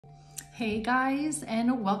Hey guys,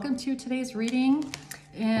 and welcome to today's reading.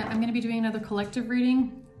 I'm going to be doing another collective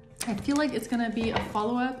reading. I feel like it's going to be a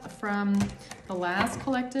follow-up from the last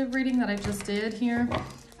collective reading that I just did here.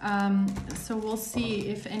 So we'll see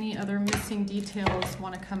if any other missing details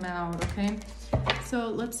want to come out, okay? So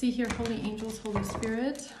let's see here. Holy angels, Holy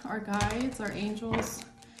Spirit, our guides, our angels,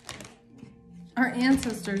 our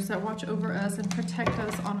ancestors that watch over us and protect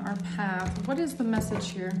us on our path. What is the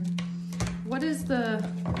message here? What is the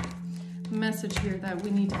message here that we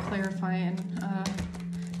need to clarify and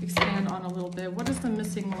expand on a little bit? What is the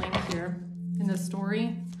missing link here in this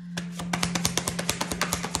story?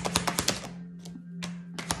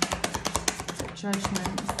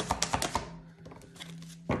 Judgment.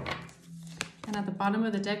 And at the bottom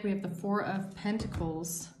of the deck, we have the Four of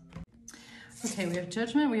Pentacles. Okay, we have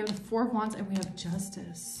Judgment, we have the Four of Wands, and we have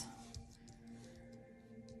Justice.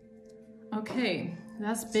 Okay,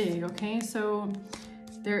 that's big, okay? So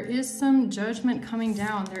there is some judgment coming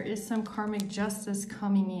down. There is some karmic justice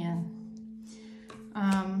coming in.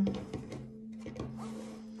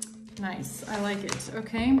 Nice, I like it,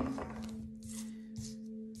 okay?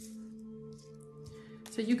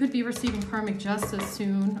 So you could be receiving karmic justice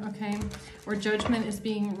soon, okay? Or judgment is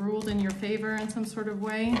being ruled in your favor in some sort of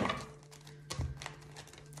way.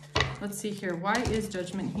 Let's see here. Why is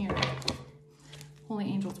judgment here? Holy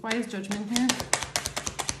angels, why is judgment here?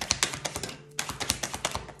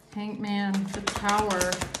 Hanged Man, the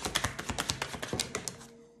Tower,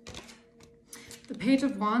 the Page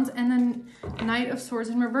of Wands, and then Knight of Swords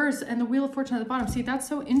in reverse, and the Wheel of Fortune at the bottom. See, that's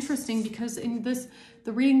so interesting because in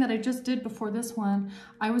the reading that I just did before this one,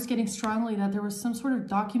 I was getting strongly that there was some sort of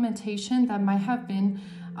documentation that might have been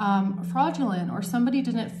fraudulent, or somebody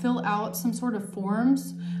didn't fill out some sort of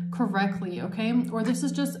forms correctly, okay? Or this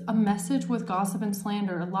is just a message with gossip and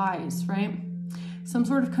slander, lies, right? Some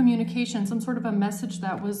sort of communication, some sort of a message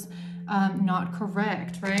that was not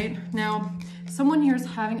correct, right? Now, someone here is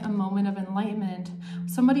having a moment of enlightenment.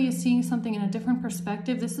 Somebody is seeing something in a different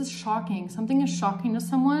perspective. This is shocking. Something is shocking to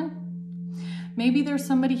someone. Maybe there's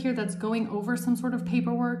somebody here that's going over some sort of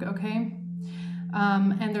paperwork, okay?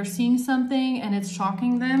 And they're seeing something and it's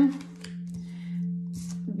shocking them.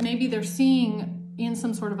 Maybe they're seeing in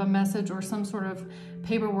some sort of a message or some sort of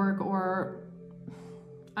paperwork, or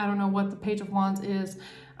I don't know what the Page of Wands is,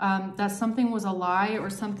 that something was a lie or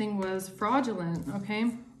something was fraudulent,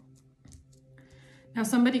 okay? Now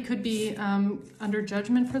somebody could be under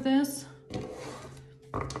judgment for this.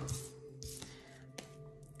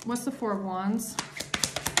 What's the Four of Wands?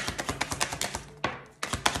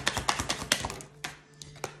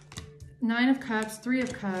 Nine of Cups, Three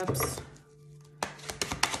of Cups,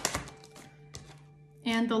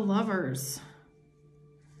 and the Lovers.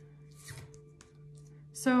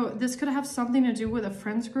 So this could have something to do with a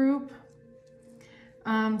friends group,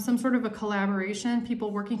 some sort of a collaboration,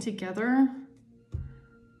 people working together.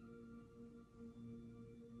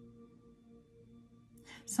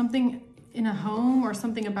 Something in a home, or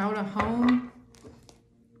something about a home,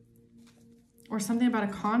 or something about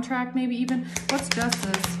a contract maybe even. What's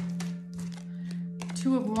Justice?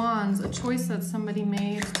 Two of Wands, a choice that somebody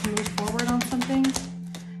made to move forward on something.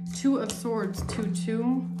 Two of Swords,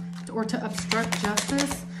 2-2. Or to obstruct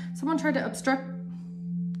justice. Someone tried to obstruct,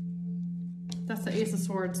 that's the Ace of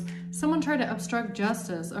Swords. Someone tried to obstruct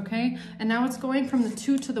justice, okay? And now it's going from the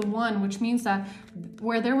 2 to the 1, which means that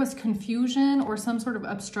where there was confusion or some sort of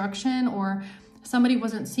obstruction, or somebody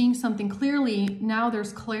wasn't seeing something clearly, now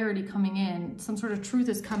there's clarity coming in. Some sort of truth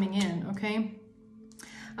is coming in, okay?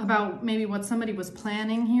 About maybe what somebody was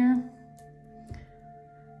planning here.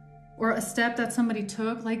 Or a step that somebody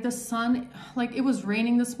took, like the sun, like it was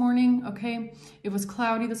raining this morning, okay? It was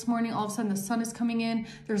cloudy this morning. All of a sudden the sun is coming in.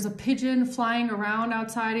 There's a pigeon flying around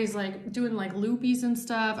outside. He's like doing like loopies and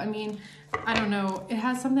stuff. I mean, I don't know. It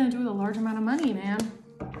has something to do with a large amount of money, man.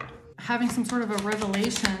 Having some sort of a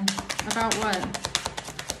revelation about what?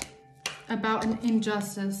 About an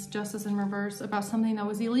injustice, justice in reverse, about something that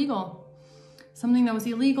was illegal. Something that was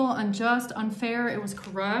illegal, unjust, unfair. It was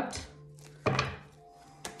corrupt.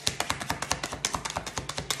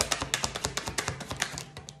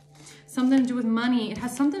 Something to do with money. It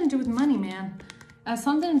has something to do with money, man. It has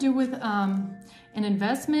something to do with an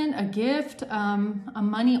investment, a gift, a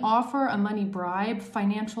money offer, a money bribe,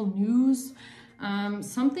 financial news,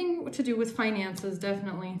 something to do with finances,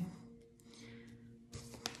 definitely.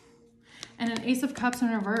 And an Ace of Cups in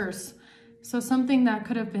reverse. So something that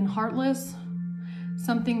could have been heartless,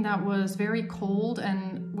 something that was very cold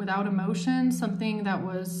and without emotion, something that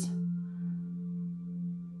was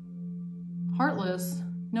heartless.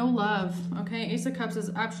 No love, okay? Ace of Cups is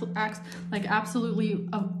acts like absolutely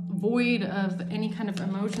void of any kind of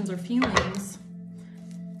emotions or feelings.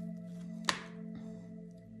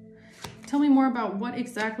 Tell me more about what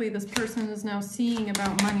exactly this person is now seeing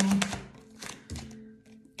about money.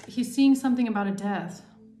 He's seeing something about a death.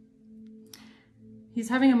 He's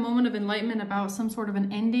having a moment of enlightenment about some sort of an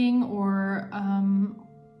ending or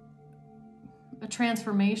a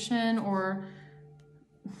transformation or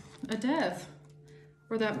a death.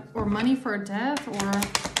 Or money for a death, or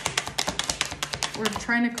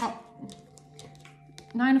trying to call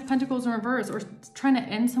Nine of Pentacles in reverse, or trying to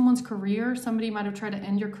end someone's career. Somebody might have tried to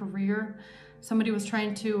end your career. Somebody was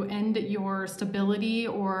trying to end your stability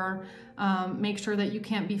or make sure that you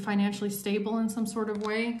can't be financially stable in some sort of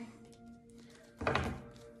way.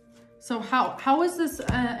 So how is this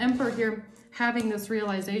Emperor here having this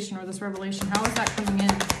realization or this revelation? How is that coming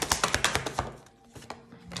in?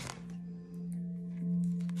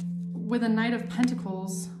 With a Knight of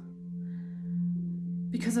Pentacles,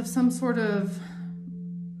 because of some sort of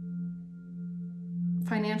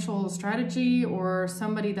financial strategy, or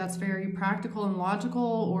somebody that's very practical and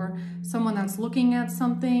logical, or someone that's looking at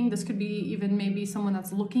something. This could be even maybe someone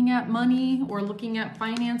that's looking at money or looking at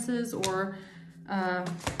finances, or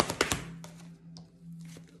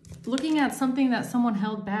looking at something that someone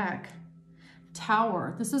held back.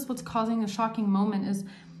 Tower. This is what's causing a shocking moment, is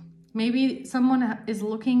maybe someone is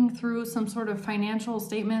looking through some sort of financial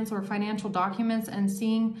statements or financial documents and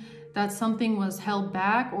seeing that something was held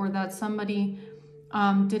back, or that somebody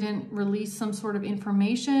didn't release some sort of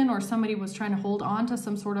information, or somebody was trying to hold on to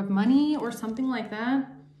some sort of money or something like that.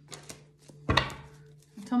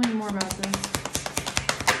 Tell me more about this.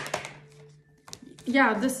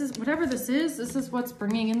 Yeah, this is, whatever this is what's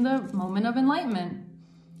bringing in the moment of enlightenment.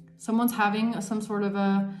 Someone's having some sort of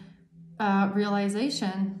a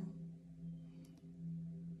realization.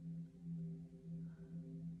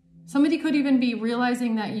 Somebody could even be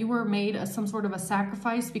realizing that you were made some sort of a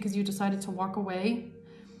sacrifice because you decided to walk away,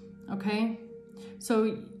 okay?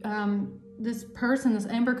 So this person, this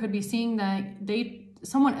Emperor, could be seeing that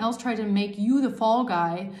someone else tried to make you the fall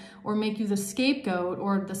guy, or make you the scapegoat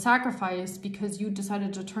or the sacrifice, because you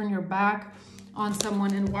decided to turn your back on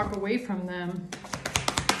someone and walk away from them.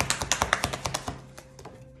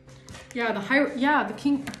 Yeah, the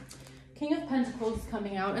King of Pentacles is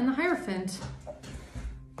coming out, and the Hierophant.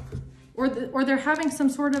 Or they're having some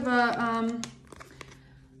sort of a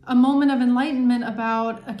moment of enlightenment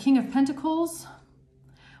about a King of Pentacles,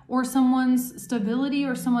 or someone's stability,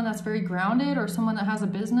 or someone that's very grounded, or someone that has a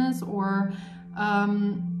business, or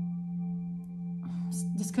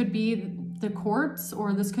this could be the courts,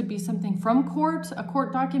 or this could be something from court, a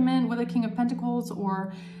court document with a King of Pentacles,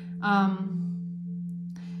 or a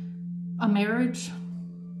marriage.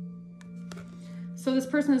 So this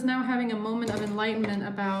person is now having a moment of enlightenment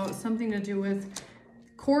about something to do with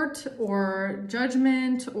court, or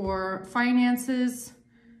judgment, or finances.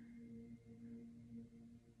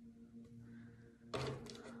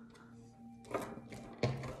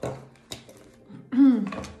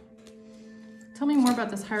 Tell me more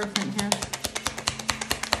about this Hierophant here.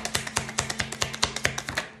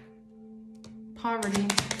 Poverty.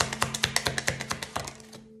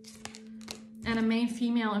 And a main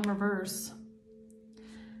female in reverse.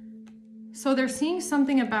 So they're seeing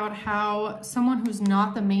something about how someone who's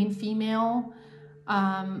not the main female,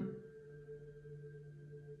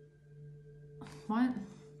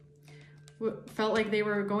 felt like they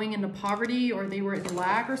were going into poverty, or they were in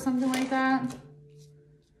lack, or something like that.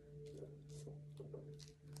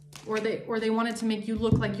 Or they wanted to make you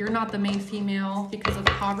look like you're not the main female because of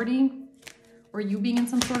poverty, or you being in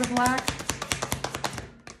some sort of lack.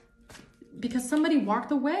 Because somebody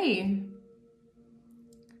walked away.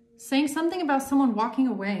 Saying something about someone walking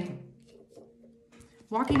away.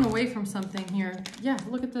 Walking away from something here. Yeah,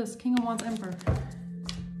 look at this. King of Wands, Emperor.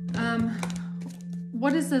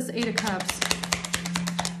 What is this Eight of Cups?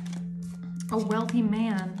 A wealthy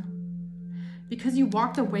man. Because you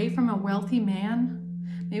walked away from a wealthy man.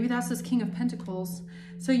 Maybe that's this King of Pentacles.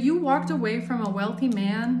 So you walked away from a wealthy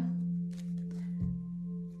man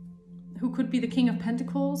who could be the King of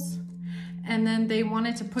Pentacles. And then they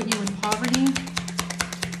wanted to put you in poverty.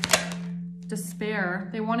 Despair.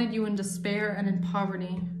 They wanted you in despair and in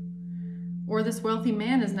poverty. Or this wealthy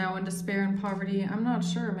man is now in despair and poverty. I'm not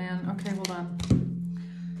sure, man. Okay, hold on.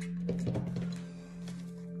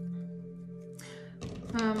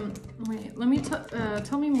 Wait, let me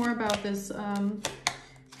tell me more about this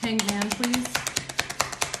Hanged Man, please.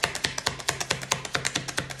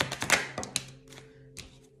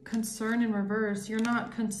 concern in reverse. You're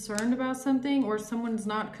not concerned about something, or someone's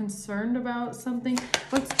not concerned about something.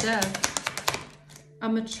 What's death? A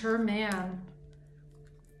mature man.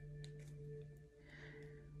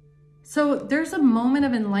 So there's a moment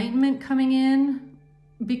of enlightenment coming in,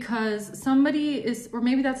 because somebody is, or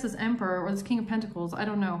maybe that's this Emperor or this King of Pentacles, I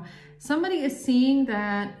don't know. Somebody is seeing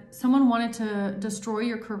that someone wanted to destroy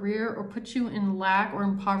your career or put you in lack or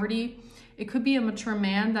in poverty. It could be a mature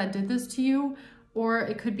man that did this to you, or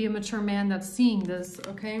it could be a mature man that's seeing this,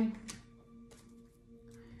 okay?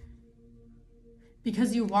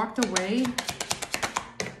 Because you walked away.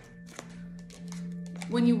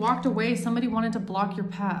 When you walked away, somebody wanted to block your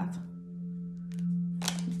path.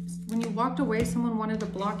 When you walked away, someone wanted to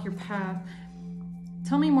block your path.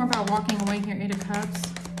 Tell me more about walking away here, 8 of Cups.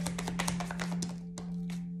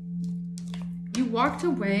 You walked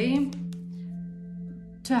away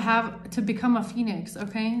to become a phoenix,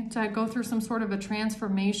 okay? To go through some sort of a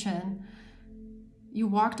transformation. You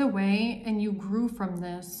walked away and you grew from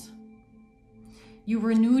this. You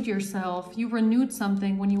renewed yourself. You renewed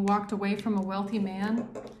something when you walked away from a wealthy man,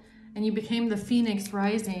 and you became the phoenix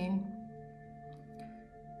rising.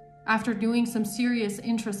 After doing some serious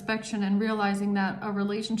introspection and realizing that a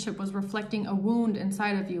relationship was reflecting a wound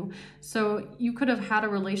inside of you. So you could have had a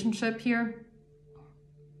relationship here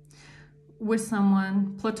with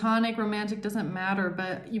someone, platonic, romantic, doesn't matter,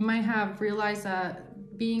 but you might have realized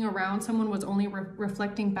that being around someone was only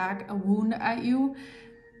reflecting back a wound at you.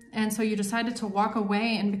 And so you decided to walk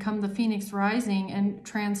away and become the phoenix rising and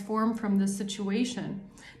transform from this situation.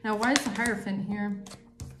 Now, why is the Hierophant here?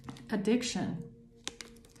 Addiction.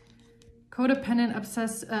 Codependent,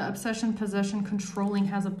 obsession, possession, controlling,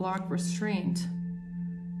 has a block, restraint.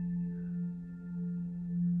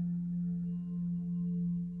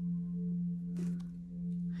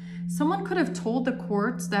 Someone could have told the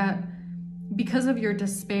courts that because of your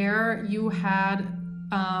despair, you had,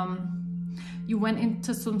 you went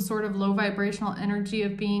into some sort of low vibrational energy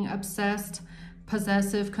of being obsessed,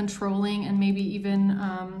 possessive, controlling, and maybe even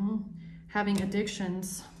having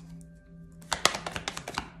addictions.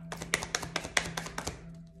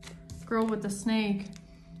 Girl with the snake.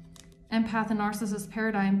 Empath and narcissist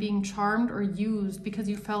paradigm, being charmed or used because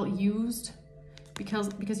you felt used,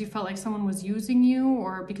 because you felt like someone was using you,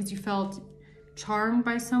 or because you felt charmed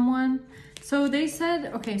by someone. So they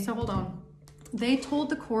said, okay, so hold on. They told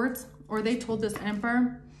the courts, or they told this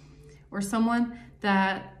Emperor or someone,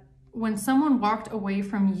 that when someone walked away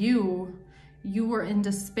from you, you were in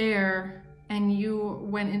despair and you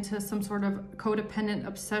went into some sort of codependent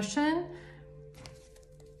obsession,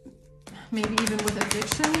 maybe even with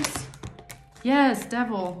addictions. Yes,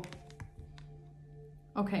 devil.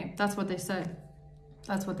 Okay, that's what they said.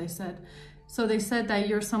 That's what they said. So they said that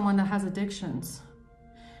you're someone that has addictions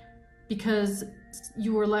because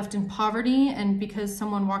you were left in poverty, and because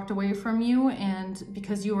someone walked away from you, and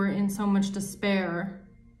because you were in so much despair.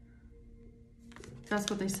 That's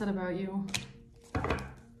what they said about you.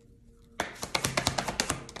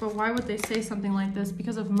 But why would they say something like this?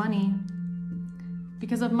 Because of money.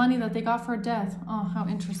 Because of money that they got for death. Oh, how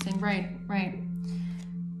interesting. Right.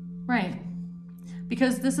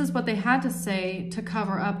 Because this is what they had to say to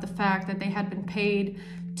cover up the fact that they had been paid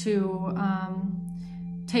to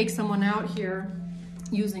take someone out here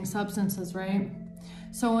using substances, right?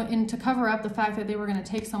 So to cover up the fact that they were going to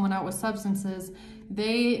take someone out with substances,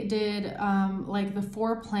 they did like the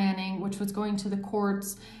foreplanning, which was going to the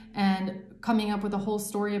courts and coming up with a whole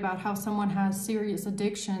story about how someone has serious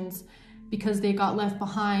addictions because they got left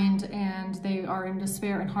behind and they are in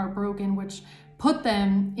despair and heartbroken, which put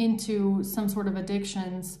them into some sort of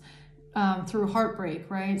addictions through heartbreak,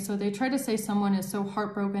 right? So they try to say someone is so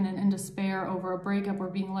heartbroken and in despair over a breakup or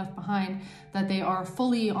being left behind that they are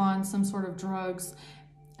fully on some sort of drugs.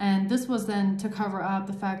 And this was then to cover up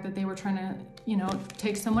the fact that they were trying to, you know,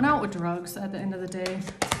 take someone out with drugs at the end of the day.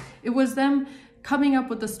 It was them coming up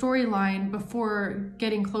with the storyline before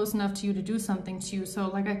getting close enough to you to do something to you. So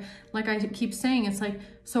like I keep saying, it's like,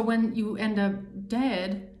 so when you end up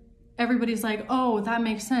dead, everybody's like, oh, that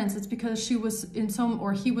makes sense. It's because she was in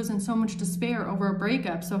he was in so much despair over a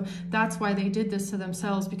breakup. So that's why they did this to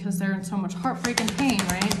themselves, because they're in so much heartbreak and pain,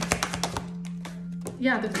 right?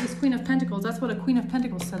 Yeah, this Queen of Pentacles, that's what a Queen of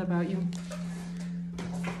Pentacles said about you.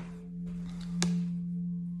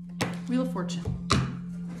 Wheel of Fortune.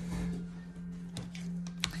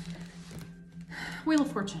 Wheel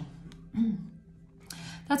of Fortune.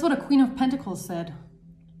 That's what a Queen of Pentacles said.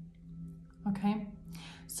 Okay.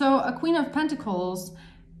 So a Queen of Pentacles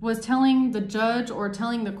was telling the judge or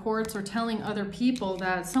telling the courts or telling other people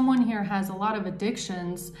that someone here has a lot of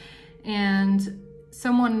addictions, and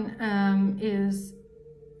someone is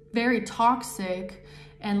very toxic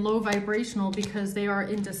and low vibrational because they are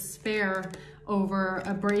in despair over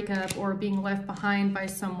a breakup or being left behind by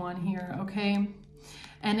someone here, okay?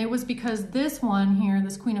 And it was because this one here,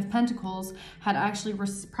 this Queen of Pentacles, had actually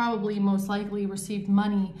probably most likely received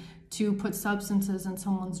money to put substances in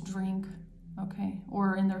someone's drink, okay?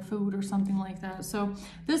 Or in their food or something like that. So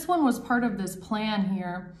this one was part of this plan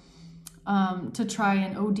here to try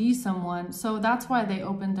and OD someone. So that's why they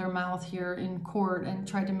opened their mouth here in court and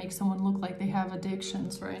tried to make someone look like they have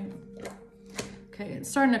addictions, right? Okay, it's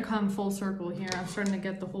starting to come full circle here. I'm starting to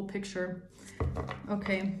get the whole picture.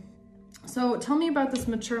 Okay, so tell me about this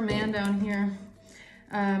mature man down here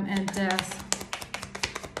and death.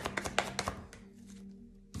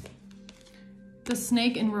 The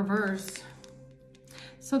snake in reverse.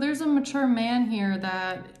 So there's a mature man here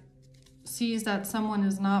that sees that someone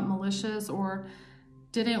is not malicious or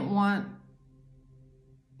didn't want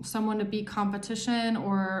someone to be competition,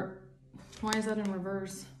 or why is that in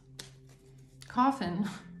reverse? Coffin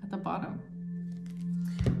at the bottom.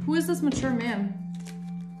 Who is this mature man?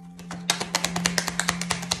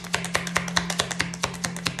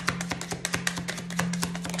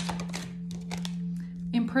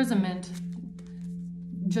 Imprisonment,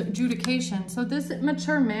 adjudication. So this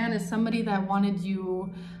mature man is somebody that wanted you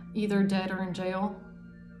either dead or in jail,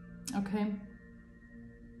 okay?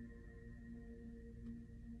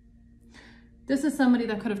 This is somebody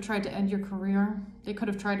that could have tried to end your career. They could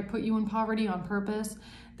have tried to put you in poverty on purpose.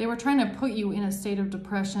 They were trying to put you in a state of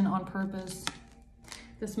depression on purpose.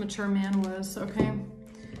 This mature man was, okay?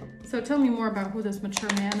 So tell me more about who this mature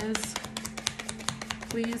man is,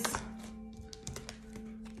 please.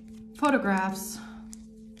 Photographs.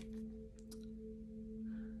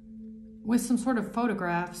 With some sort of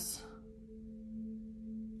photographs.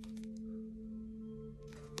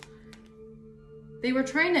 They were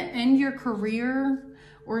trying to end your career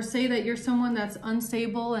or say that you're someone that's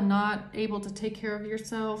unstable and not able to take care of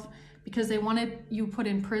yourself because they wanted you put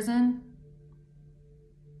in prison.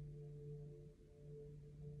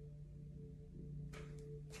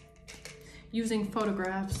 Using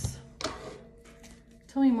photographs.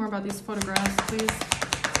 Tell me more about these photographs, please.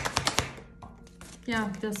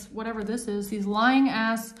 Yeah, this, whatever this is, these lying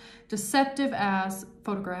ass, deceptive ass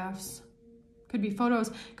photographs. Could be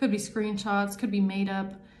photos, could be screenshots, could be made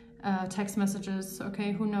up text messages,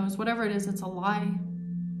 okay? Who knows? Whatever it is, it's a lie.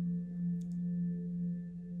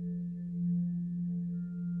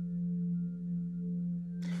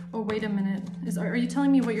 Oh, wait a minute. Are you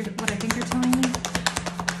telling me what I think you're telling me?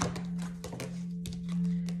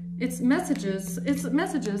 It's messages. It's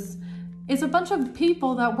messages. It's a bunch of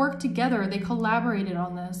people that work together. They collaborated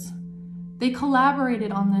on this. They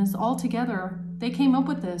collaborated on this all together. They came up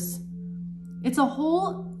with this. It's a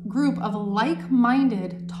whole group of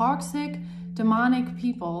like-minded, toxic, demonic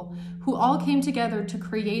people who all came together to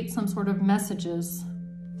create some sort of messages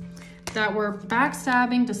that were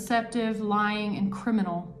backstabbing, deceptive, lying, and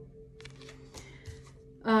criminal.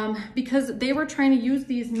 Because they were trying to use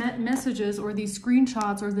these messages or these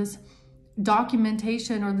screenshots or this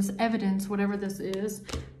documentation or this evidence, whatever this is,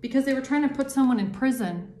 because they were trying to put someone in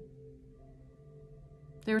prison.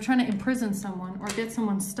 They were trying to imprison someone or get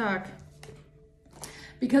someone stuck.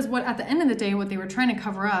 Because at the end of the day, what they were trying to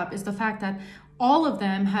cover up is the fact that all of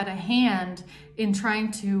them had a hand in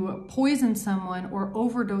trying to poison someone or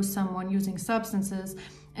overdose someone using substances,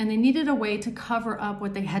 and they needed a way to cover up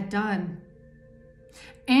what they had done.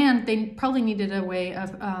 And they probably needed a way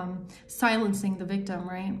of silencing the victim,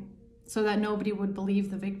 right? So that nobody would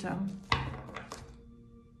believe the victim.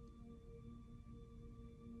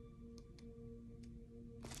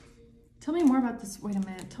 Tell me more about this. Wait a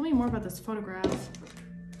minute. Tell me more about this photograph.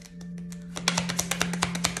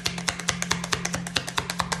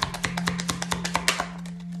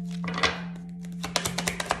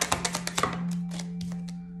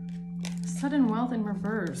 Sudden wealth in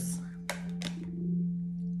reverse.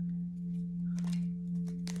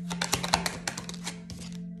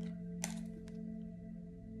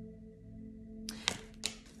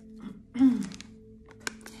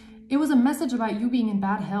 It was a message about you being in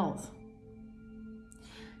bad health.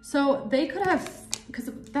 So they could have, because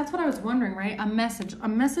that's what I was wondering, right? A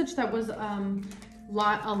message that was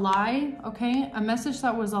a lie, okay? A message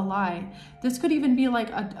that was a lie. This could even be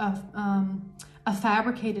like a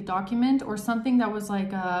fabricated document or something that was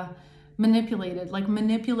like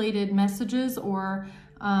manipulated messages, or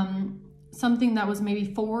something that was maybe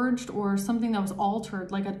forged, or something that was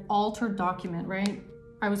altered, like an altered document, right?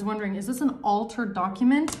 I was wondering, is this an altered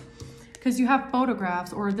document? Because you have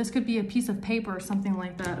photographs, or this could be a piece of paper or something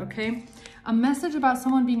like that, okay? A message about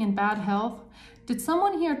someone being in bad health. Did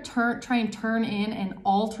someone here try and turn in an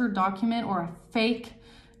altered document or a fake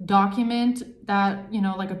document that, you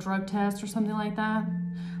know, like a drug test or something like that?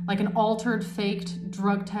 Like an altered, faked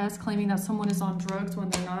drug test claiming that someone is on drugs when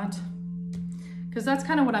they're not? Because that's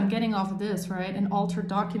kind of what I'm getting off of this, right? An altered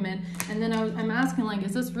document. And then I'm asking, like,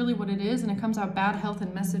 is this really what it is? And it comes out bad health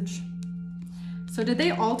and message. So did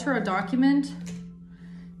they alter a document?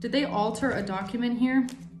 Did they alter a document here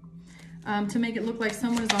to make it look like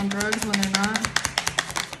someone is on drugs when they're not?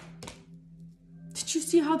 Did you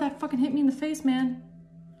see how that fucking hit me in the face, man?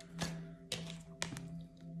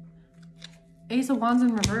 Ace of Wands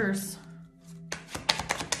in reverse.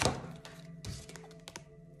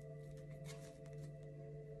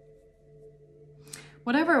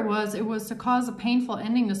 Whatever it was to cause a painful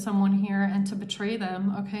ending to someone here and to betray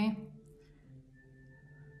them, okay?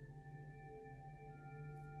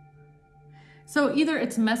 So either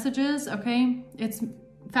it's messages, okay? It's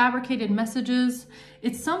fabricated messages.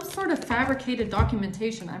 It's some sort of fabricated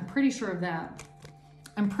documentation. I'm pretty sure of that.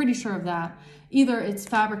 I'm pretty sure of that. Either it's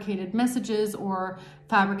fabricated messages or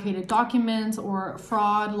fabricated documents or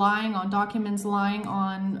fraud, lying on documents, lying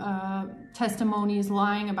on testimonies,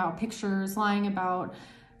 lying about pictures, lying about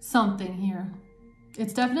something here.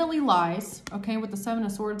 It's definitely lies, okay? With the Seven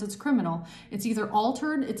of Swords, it's criminal. It's either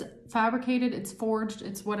altered, it's fabricated, it's forged,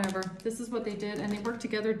 it's whatever. This is what they did, and they worked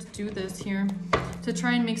together to do this here, to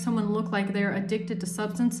try and make someone look like they're addicted to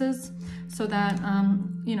substances so that,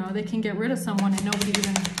 you know, they can get rid of someone and nobody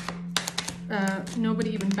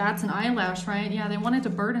even bats an eyelash, right? Yeah, they wanted to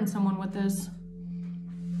burden someone with this.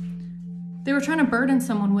 They were trying to burden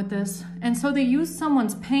someone with this. And so they used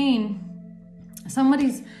someone's pain.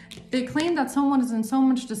 They claim that someone is in so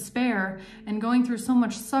much despair and going through so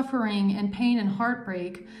much suffering and pain and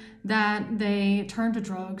heartbreak that they turn to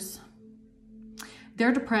drugs.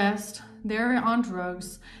 They're depressed, they're on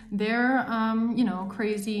drugs, they're, you know,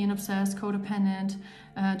 crazy and obsessed, codependent,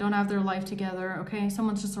 don't have their life together, okay?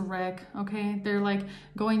 Someone's just a wreck, okay? They're like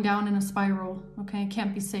going down in a spiral, okay?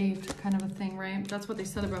 Can't be saved kind of a thing, right? That's what they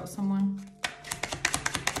said about someone.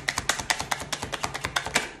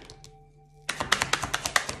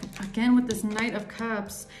 Again, with this Knight of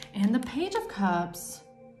Cups and the Page of Cups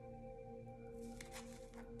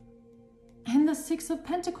and the Six of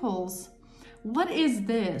Pentacles. What is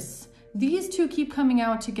this? These two keep coming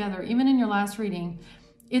out together, even in your last reading.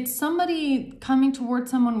 It's somebody coming towards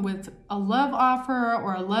someone with a love offer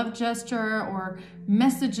or a love gesture or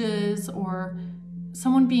messages, or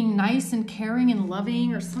someone being nice and caring and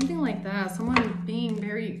loving or something like that. Someone being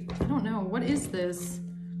very, I don't know, what is this?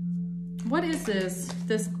 What is this?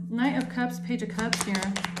 This Knight of Cups, Page of Cups here.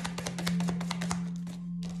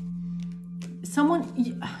 Someone,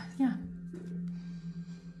 yeah.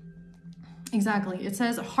 Exactly. It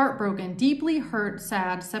says heartbroken, deeply hurt,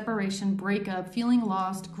 sad, separation, breakup, feeling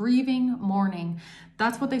lost, grieving, mourning.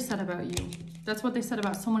 That's what they said about you. That's what they said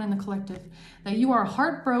about someone in the collective. That you are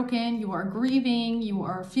heartbroken, you are grieving, you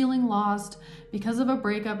are feeling lost because of a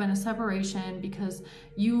breakup and a separation, because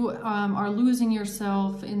you are losing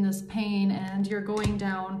yourself in this pain and you're going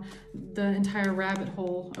down the entire rabbit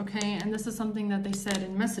hole, okay? And this is something that they said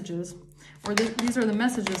in messages, or these are the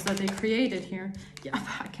messages that they created here. Yeah,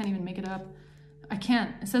 I can't even make it up. I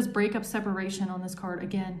can't. It says breakup, separation on this card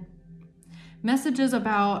again. Messages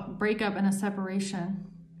about breakup and a separation,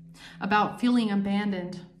 about feeling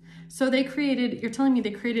abandoned. So they created, you're telling me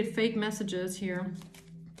they created fake messages here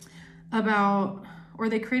about, or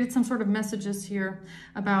they created some sort of messages here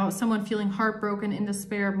about someone feeling heartbroken, in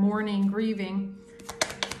despair, mourning, grieving,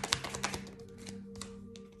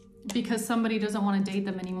 because somebody doesn't want to date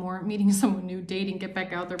them anymore, meeting someone new, dating, get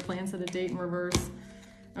back out their plans at a date in reverse,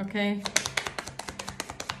 okay?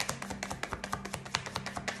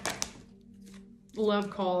 Love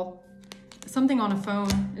call. Something on a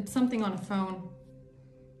phone. It's something on a phone.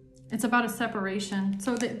 It's about a separation.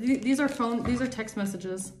 So these are text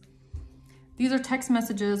messages. These are text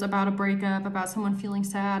messages about a breakup, about someone feeling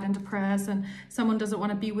sad and depressed, and someone doesn't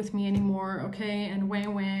want to be with me anymore, okay? And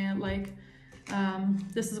wah, like,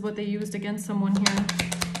 this is what they used against someone here.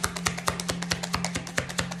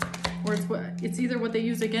 Or it's either what they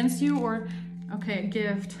use against you or, okay,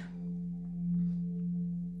 gift.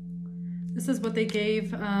 This is what they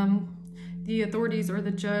gave the authorities or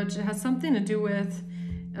the judge. It has something to do with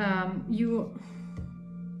you.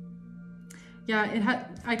 Yeah,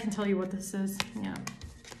 I can tell you what this is. Yeah.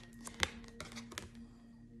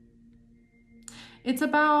 It's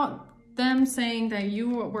about them saying that you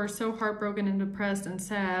were so heartbroken and depressed and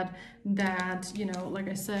sad that, you know, like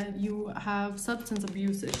I said, you have substance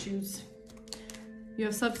abuse issues. You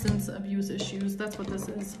have substance abuse issues. That's what this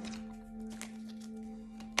is.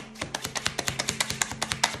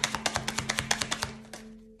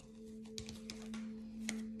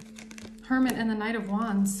 Hermit and the Knight of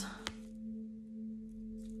Wands.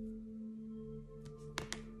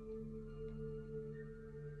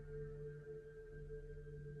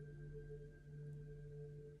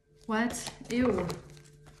 What? Ew.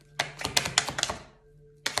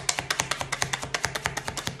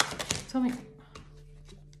 Tell me.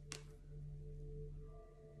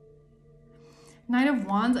 Knight of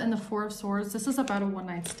Wands and the Four of Swords. This is about a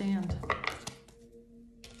one-night stand.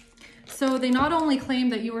 So they not only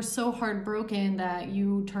claim that you were so heartbroken that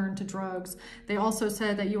you turned to drugs, they also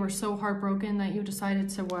said that you were so heartbroken that you decided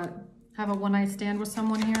to what? Have a one-night stand with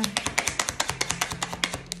someone here?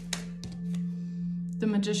 The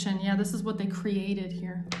Magician. Yeah, this is what they created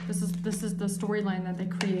here. This is the storyline that they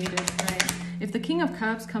created, right? If the King of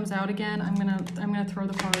Cups comes out again, I'm gonna throw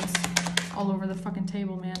the cards all over the fucking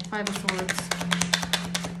table, man. Five of Swords.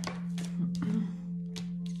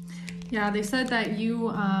 Yeah, they said that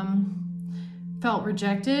you felt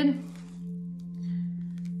rejected.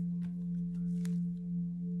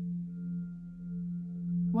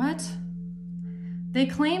 What? They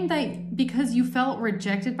claim that because you felt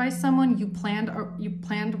rejected by someone, you planned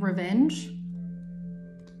revenge.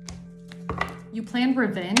 You planned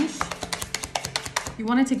revenge? You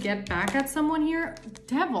wanted to get back at someone here?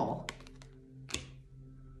 Devil.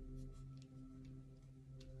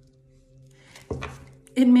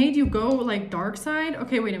 It made you go like dark side?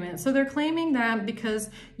 Okay, wait a minute. So they're claiming that because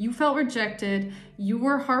you felt rejected, you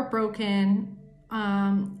were heartbroken,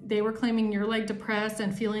 they were claiming you're like depressed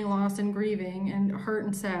and feeling lost and grieving and hurt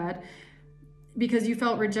and sad. Because you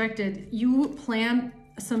felt rejected, you planned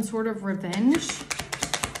some sort of revenge.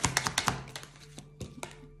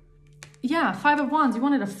 Yeah, Five of Wands, you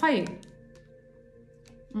wanted to fight.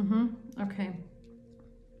 Okay.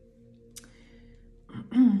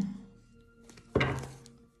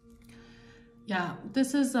 Yeah,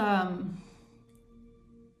 this is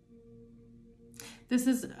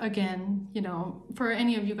again, you know, for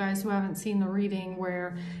any of you guys who haven't seen the reading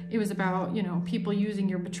where it was about, you know, people using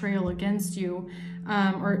your betrayal against you,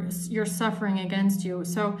 or your suffering against you.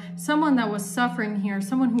 So someone that was suffering here,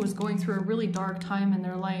 someone who was going through a really dark time in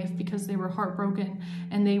their life because they were heartbroken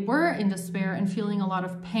and they were in despair and feeling a lot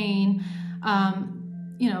of pain.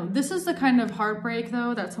 You know, this is the kind of heartbreak,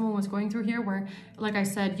 though, that someone was going through here where, like I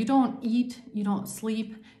said, you don't eat, you don't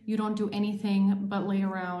sleep, you don't do anything but lay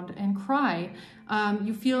around and cry.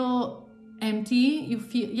 You feel empty. You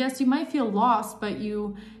feel, yes, you might feel lost, but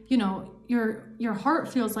you know, your heart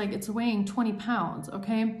feels like it's weighing 20 pounds,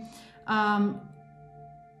 okay?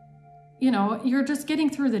 You know, you're just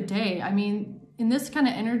getting through the day. I mean, in this kind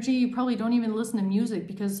of energy, you probably don't even listen to music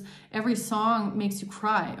because every song makes you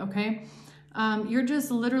cry, okay? You're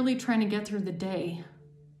just literally trying to get through the day.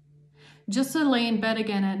 Just to lay in bed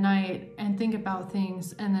again at night and think about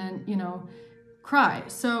things and then, you know, cry.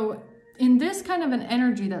 So in this kind of an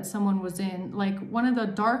energy that someone was in, like one of the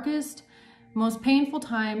darkest, most painful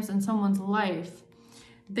times in someone's life,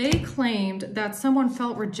 they claimed that someone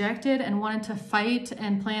felt rejected and wanted to fight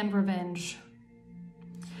and plan revenge.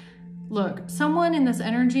 Look, someone in this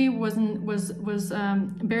energy was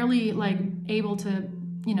barely like able to,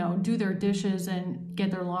 you know, do their dishes and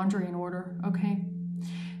get their laundry in order, okay?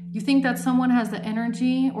 You think that someone has the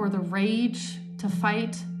energy or the rage to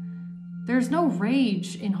fight? There's no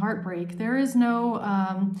rage in heartbreak. There is no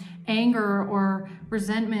anger or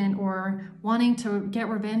resentment or wanting to get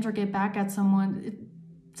revenge or get back at someone.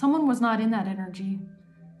 Someone was not in that energy.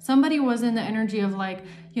 Somebody was in the energy of like,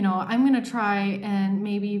 you know, I'm gonna try and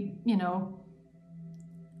maybe, you know,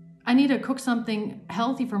 I need to cook something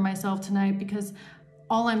healthy for myself tonight because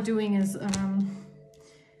all I'm doing is,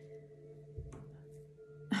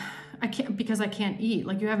 I can't eat.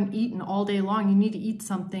 Like, you haven't eaten all day long. You need to eat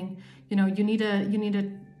something. You know, you need to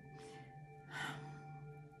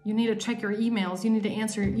check your emails. You need to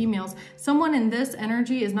answer your emails. Someone in this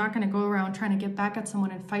energy is not going to go around trying to get back at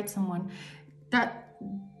someone and fight someone.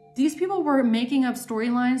 These people were making up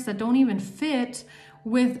storylines that don't even fit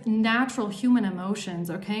with natural human emotions,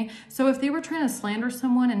 okay? So if they were trying to slander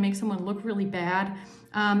someone and make someone look really bad,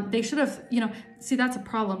 they should have, you know, see, that's a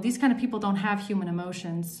problem. These kind of people don't have human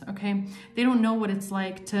emotions, okay? They don't know what it's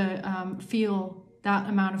like to feel that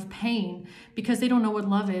amount of pain because they don't know what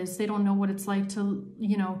love is. They don't know what it's like to,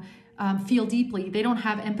 you know, feel deeply. They don't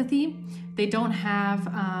have empathy. They don't have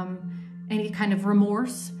any kind of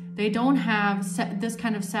remorse. They don't have this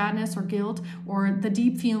kind of sadness or guilt or the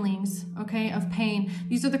deep feelings, okay, of pain.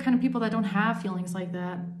 These are the kind of people that don't have feelings like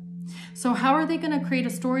that. So how are they going to create a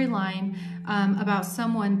storyline about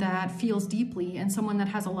someone that feels deeply and someone that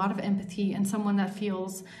has a lot of empathy and someone that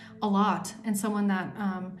feels a lot and someone that,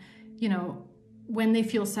 you know, when they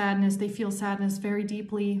feel sadness very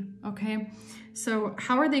deeply, okay? So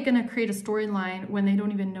how are they going to create a storyline when they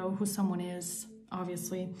don't even know who someone is,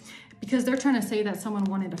 obviously? Because they're trying to say that someone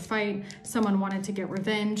wanted to fight, someone wanted to get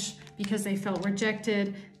revenge because they felt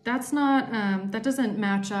rejected. That's not, that doesn't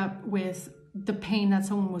match up with the pain that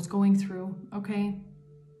someone was going through, okay?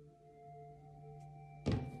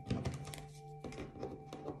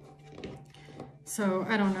 So,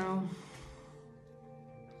 I don't know.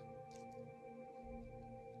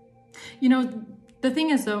 You know, the thing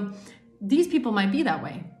is though, these people might be that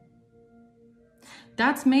way.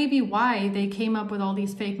 That's maybe why they came up with all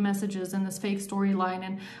these fake messages and this fake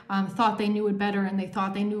storyline and thought they knew it better, and they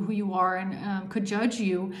thought they knew who you are and could judge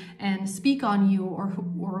you and speak on you or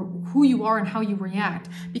who you are and how you react.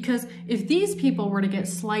 Because if these people were to get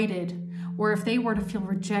slighted, or if they were to feel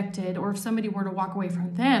rejected, or if somebody were to walk away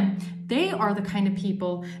from them, they are the kind of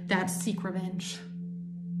people that seek revenge.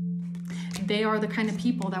 They are the kind of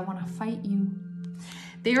people that want to fight you.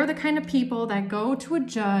 They are the kind of people that go to a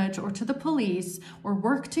judge or to the police or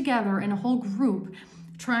work together in a whole group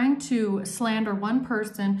trying to slander one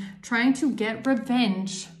person, trying to get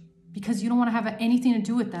revenge because you don't want to have anything to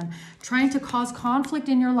do with them, trying to cause conflict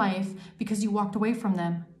in your life because you walked away from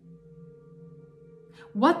them.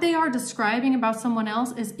 What they are describing about someone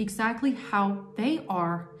else is exactly how they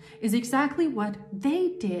are, is exactly what they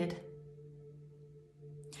did.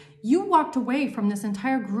 You walked away from this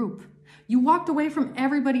entire group. You walked away from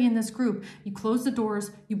everybody in this group. You closed the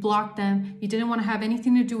doors, you blocked them, you didn't want to have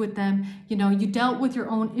anything to do with them. You know, you dealt with your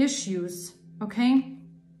own issues, okay?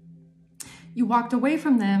 You walked away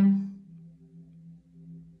from them.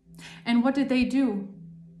 And what did they do?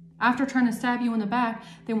 After trying to stab you in the back,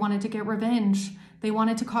 they wanted to get revenge. They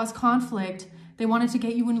wanted to cause conflict. They wanted to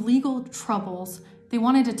get you in legal troubles. They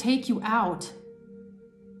wanted to take you out.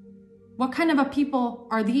 What kind of a people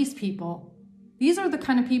are these people? These are the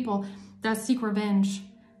kind of people that seek revenge,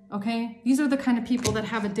 okay? These are the kind of people that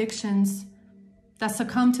have addictions, that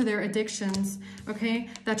succumb to their addictions, okay?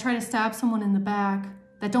 That try to stab someone in the back,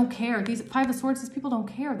 that don't care. These Five of Swords, these people don't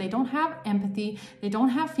care. They don't have empathy. They don't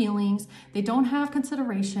have feelings. They don't have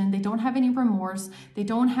consideration. They don't have any remorse. They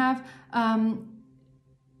don't have...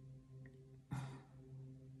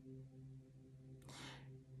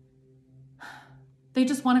 They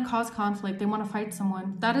just want to cause conflict. They want to fight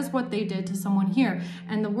someone. That is what they did to someone here.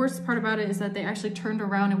 And the worst part about it is that they actually turned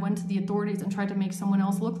around and went to the authorities and tried to make someone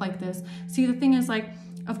else look like this. See, the thing is, like,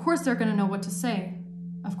 of course they're going to know what to say.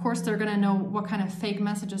 Of course they're going to know what kind of fake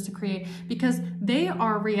messages to create, because they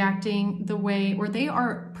are reacting the way, or they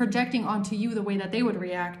are projecting onto you the way that they would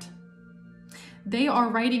react. They are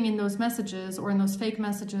writing in those messages, or in those fake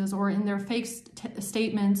messages, or in their fake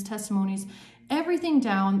statements, testimonies, everything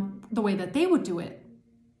down the way that they would do it.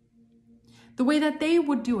 The way that they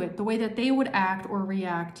would do it, the way that they would act or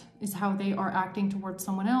react is how they are acting towards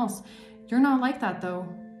someone else. You're not like that, though.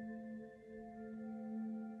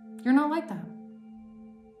 You're not like that.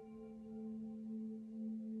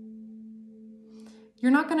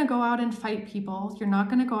 You're not going to go out and fight people. You're not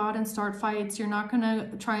going to go out and start fights. You're not going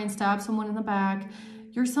to try and stab someone in the back.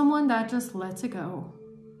 You're someone that just lets it go.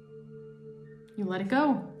 You let it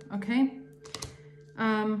go, okay?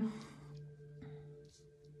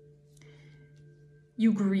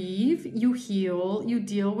 You grieve, you heal, you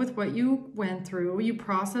deal with what you went through, you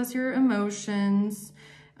process your emotions,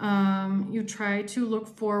 you try to look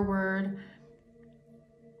forward.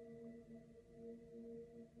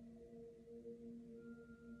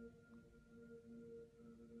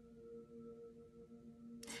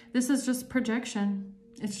 This is just projection.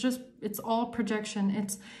 It's all projection.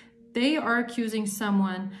 They are accusing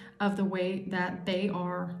someone of the way that they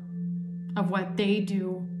are, of what they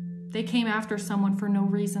do. They came after someone for no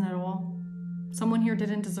reason at all. Someone here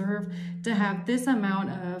didn't deserve to have this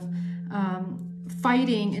amount of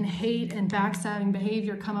fighting and hate and backstabbing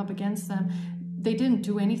behavior come up against them. They didn't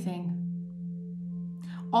do anything.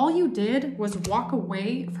 All you did was walk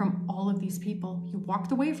away from all of these people. You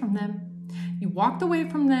walked away from them. You walked away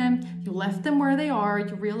from them, you left them where they are,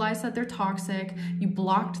 you realized that they're toxic, you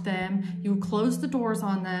blocked them, you closed the doors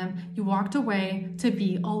on them, you walked away to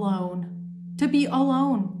be alone. To be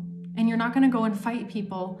alone. And you're not going to go and fight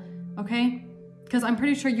people, okay? Because I'm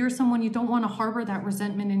pretty sure you're someone, you don't want to harbor that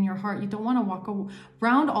resentment in your heart. You don't want to walk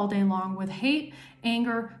around all day long with hate,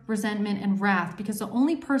 anger, resentment, and wrath. Because the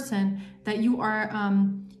only person that you are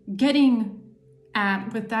getting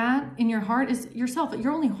at with that in your heart is yourself.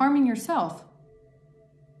 You're only harming yourself.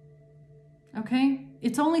 Okay?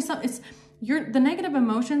 It's only the negative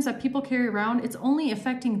emotions that people carry around, it's only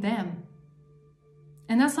affecting them.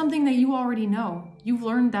 And that's something that you already know. You've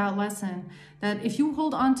learned that lesson, that if you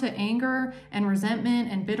hold on to anger and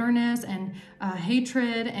resentment and bitterness and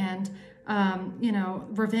hatred and, you know,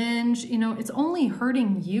 revenge, you know, it's only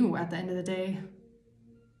hurting you at the end of the day.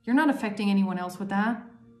 You're not affecting anyone else with that.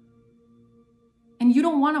 And you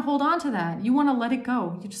don't want to hold on to that. You want to let it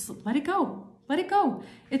go. You just let it go. Let it go.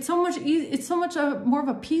 It's so much easy. It's so much more of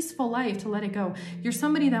a peaceful life to let it go. You're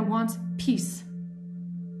somebody that wants peace.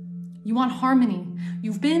 You want harmony.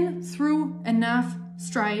 You've been through enough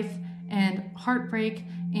strife and heartbreak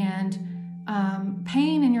and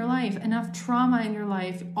pain in your life, enough trauma in your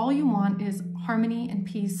life. All you want is harmony and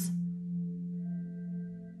peace.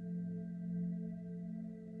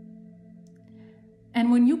 And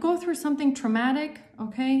when you go through something traumatic,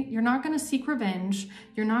 okay, you're not going to seek revenge.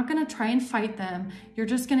 You're not going to try and fight them. You're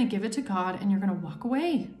just going to give it to God and you're going to walk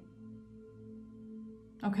away.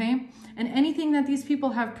 Okay? And anything that these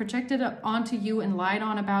people have projected onto you and lied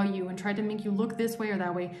on about you and tried to make you look this way or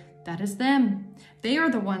that way, that is them. They are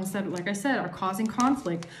the ones that, like I said, are causing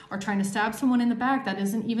conflict, are trying to stab someone in the back that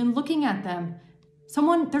isn't even looking at them.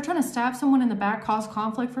 They're trying to stab someone in the back, cause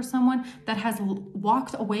conflict for someone that has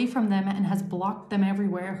walked away from them and has blocked them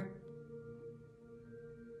everywhere.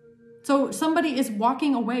 So somebody is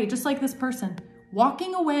walking away, just like this person,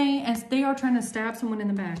 walking away as they are trying to stab someone in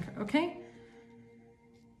the back, okay?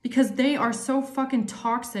 Because they are so fucking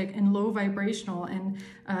toxic and low vibrational and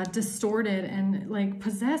distorted and like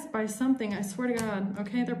possessed by something, I swear to God,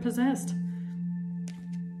 okay? They're possessed.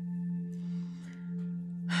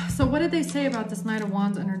 So what did they say about this Knight of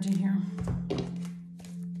Wands energy here?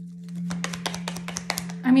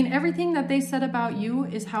 I mean, everything that they said about you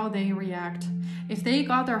is how they react. If they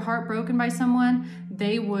got their heart broken by someone,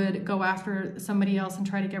 they would go after somebody else and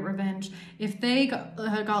try to get revenge. If they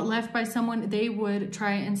got left by someone, they would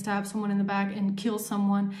try and stab someone in the back and kill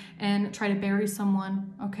someone and try to bury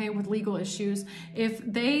someone, okay, with legal issues. If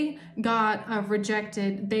they got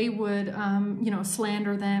rejected, they would, you know,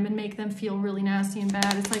 slander them and make them feel really nasty and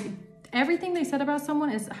bad. It's like everything they said about someone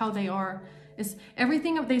is how they are. Is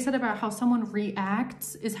everything they said about how someone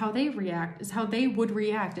reacts is how they react, is how they would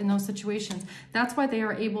react in those situations. That's why they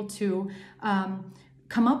are able to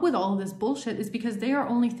come up with all of this bullshit, is because they are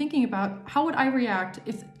only thinking about how would I react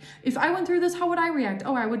if I went through this, how would I react?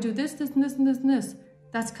 Oh, I would do this, this, and this, and this, and this.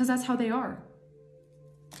 That's because that's how they are.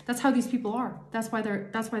 That's how these people are. That's why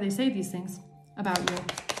they say these things about you.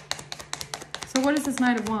 So what is this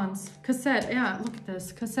Knight of Wands? Cassette, yeah, look at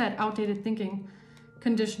this. Cassette, outdated thinking.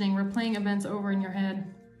 Conditioning, replaying events over in your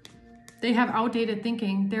head. They have outdated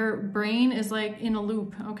thinking. Their brain is like in a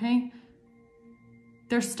loop, okay?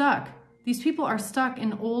 They're stuck. These people are stuck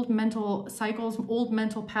in old mental cycles, old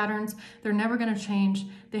mental patterns. They're never going to change.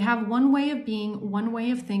 They have one way of being, one way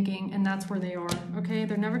of thinking, and that's where they are, okay?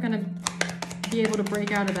 They're never going to be able to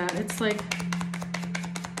break out of that. It's like,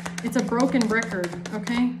 it's a broken record,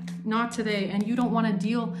 okay? Not today. And you don't want to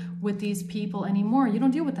deal with these people anymore. You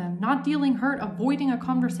don't deal with them. Not dealing, hurt, avoiding a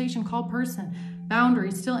conversation, call person,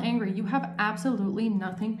 boundaries, still angry. You have absolutely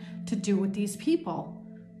nothing to do with these people.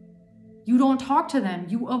 You don't talk to them.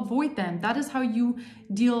 You avoid them. That is how you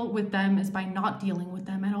deal with them, is by not dealing with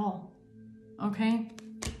them at all. Okay?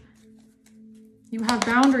 You have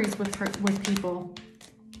boundaries with people.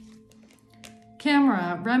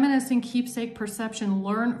 Camera, reminiscing, keepsake, perception,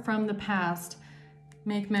 learn from the past.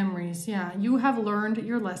 Make memories. Yeah, you have learned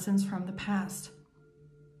your lessons from the past.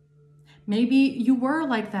 Maybe you were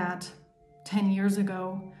like that 10 years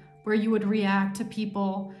ago, where you would react to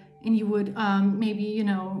people and you would maybe, you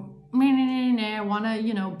know, want to,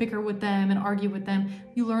 you know, bicker with them and argue with them.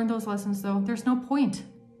 You learned those lessons though. There's no point.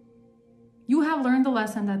 You have learned the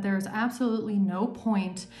lesson that there is absolutely no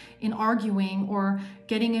point in arguing or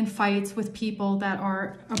getting in fights with people that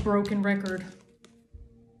are a broken record.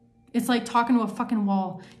 It's like talking to a fucking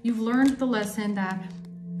wall. You've learned the lesson that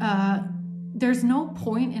there's no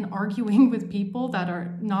point in arguing with people that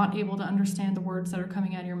are not able to understand the words that are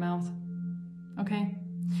coming out of your mouth. Okay?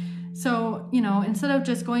 So, you know, instead of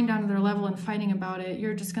just going down to their level and fighting about it,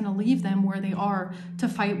 you're just going to leave them where they are to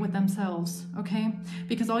fight with themselves. Okay?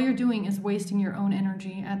 Because all you're doing is wasting your own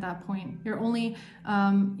energy at that point. You're only,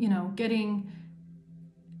 you know, getting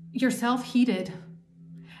yourself heated.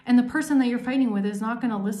 And the person that you're fighting with is not going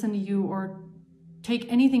to listen to you or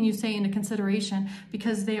take anything you say into consideration,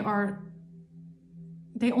 because they only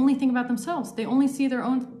think about themselves. They only see their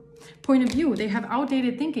own point of view. They have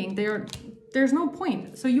outdated thinking. There's no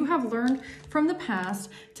point. So you have learned from the past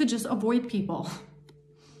to just avoid people.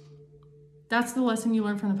 That's the lesson you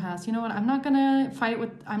learned from the past. You know what? I'm not going to fight with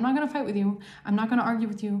you. I'm not going to argue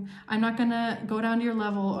with you. I'm not going to go down to your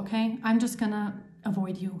level, okay? I'm just going to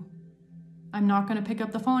avoid you. I'm not going to pick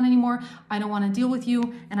up the phone anymore. I don't want to deal with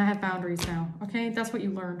you, and I have boundaries now. Okay, that's what you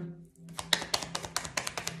learned.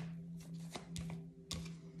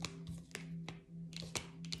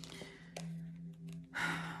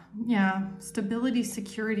 Yeah, stability,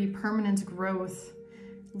 security, permanence, growth.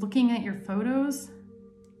 Looking at your photos.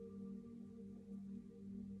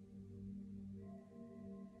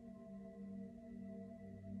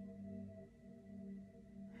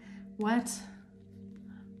 What?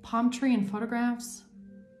 Palm tree and photographs?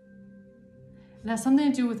 It has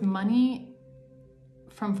something to do with money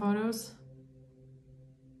from photos.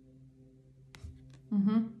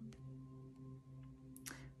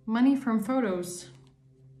 Money from photos.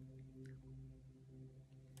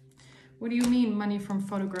 What do you mean money from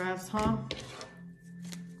photographs, huh?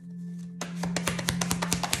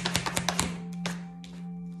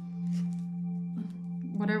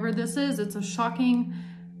 Whatever this is, it's a shocking...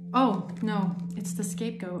 Oh, no, it's the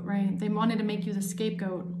scapegoat, right? They wanted to make you the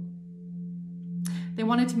scapegoat. They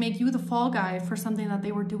wanted to make you the fall guy for something that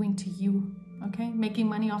they were doing to you, okay? Making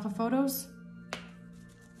money off of photos.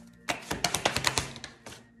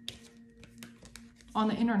 On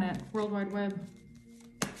the internet, World Wide Web.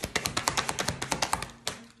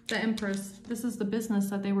 The Empress, this is the business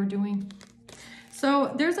that they were doing.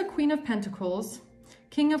 So there's a Queen of Pentacles,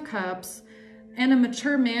 King of Cups, and a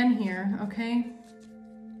mature man here, okay?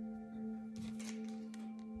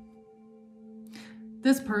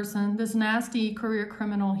 This person, this nasty career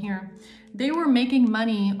criminal here, they were making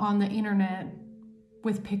money on the internet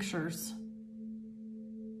with pictures.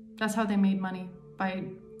 That's how they made money, by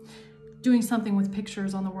doing something with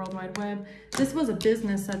pictures on the World Wide Web. This was a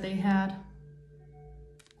business that they had.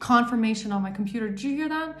 Confirmation on my computer. Did you hear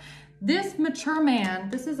that? This mature man,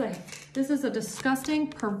 this is a disgusting,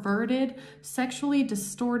 perverted, sexually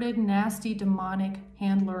distorted, nasty, demonic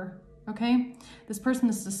handler, okay? This person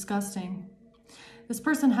is disgusting. This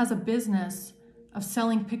person has a business of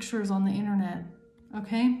selling pictures on the internet,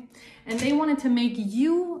 okay? And they wanted to make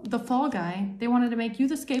you the fall guy. They wanted to make you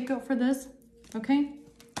the scapegoat for this, okay?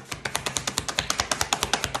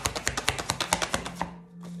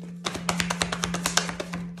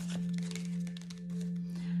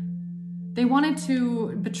 They wanted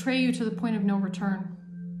to betray you to the point of no return.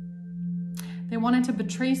 They wanted to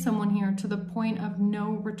betray someone here to the point of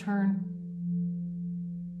no return.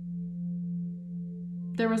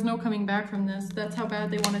 There was no coming back from this. That's how bad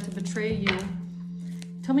they wanted to betray you.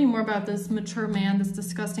 Tell me more about this mature man, this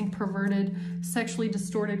disgusting, perverted, sexually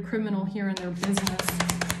distorted criminal here in their business.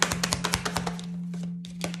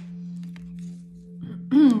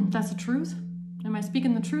 That's the truth? Am I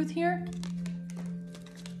speaking the truth here?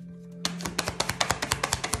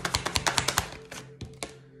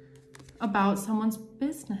 About someone's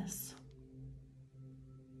business.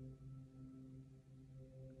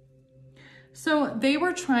 So they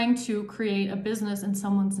were trying to create a business in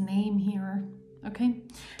someone's name here, okay?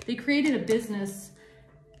 They created a business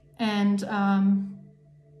and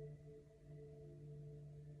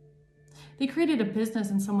they created a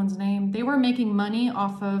business in someone's name. They were making money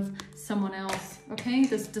off of someone else, okay?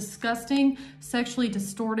 This disgusting, sexually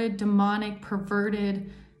distorted, demonic,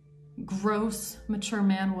 perverted, gross, mature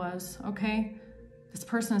man was, okay? This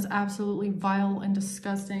person is absolutely vile and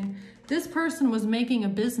disgusting. This person was making a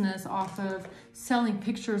business off of selling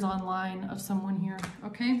pictures online of someone here,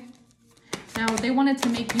 okay? Now, they wanted to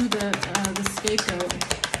make you the scapegoat.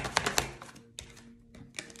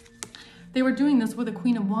 They were doing this with a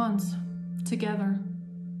Queen of Wands together.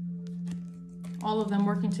 All of them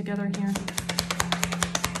working together here.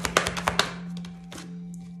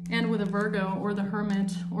 And with a Virgo or the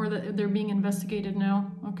Hermit, or they're being investigated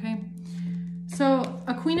now, okay? So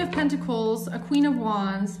a Queen of Pentacles, a Queen of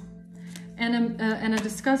Wands, and a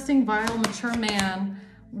disgusting, vile, mature man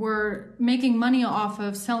were making money off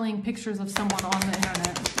of selling pictures of someone on the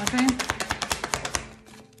internet, okay?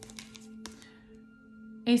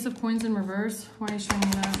 Ace of Coins in reverse. Why are you showing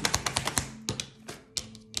me that?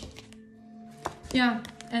 Yeah.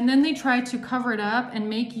 And then they tried to cover it up and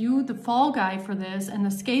make you the fall guy for this and the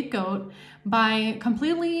scapegoat by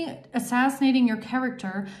completely assassinating your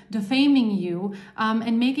character, defaming you,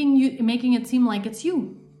 and making it seem like it's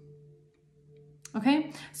you.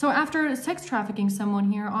 Okay? So after sex trafficking someone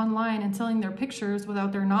here online and selling their pictures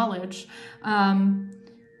without their knowledge,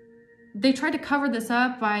 they tried to cover this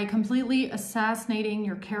up by completely assassinating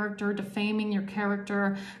your character, defaming your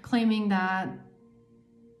character, claiming that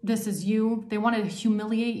this is you. They wanted to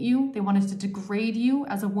humiliate you. They wanted to degrade you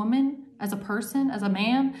as a woman, as a person, as a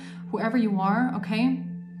man, whoever you are, okay?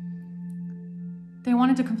 They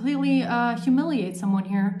wanted to completely humiliate someone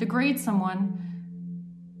here, degrade someone,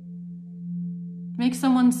 make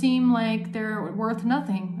someone seem like they're worth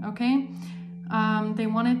nothing, okay? They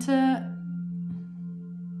wanted to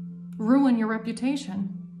ruin your reputation.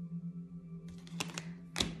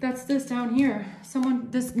 That's this down here.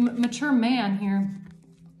 This mature man here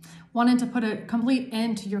wanted to put a complete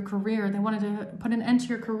end to your career. They wanted to put an end to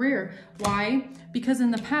your career. Why? Because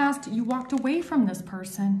in the past, you walked away from this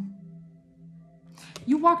person.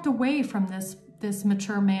 You walked away from this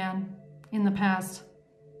mature man in the past.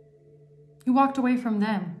 You walked away from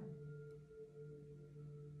them.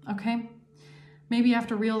 Okay? Maybe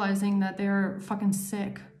after realizing that they're fucking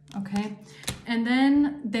sick. Okay? And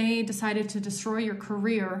then they decided to destroy your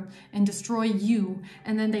career and destroy you.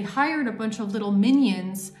 And then they hired a bunch of little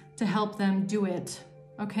minions to help them do it.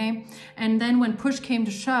 Okay? And then when push came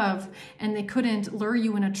to shove and they couldn't lure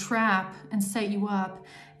you in a trap and set you up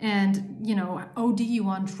and, you know, OD you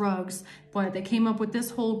on drugs, but they came up with this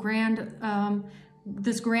whole grand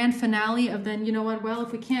finale of then, you know what, well,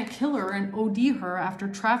 if we can't kill her and OD her after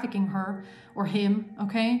trafficking her or him,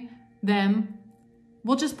 okay, them,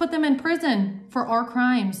 we'll just put them in prison for our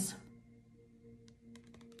crimes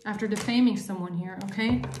after defaming someone here,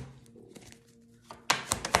 okay?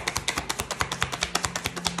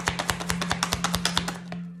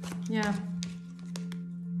 Yeah.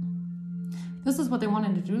 This is what they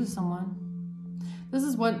wanted to do to someone. This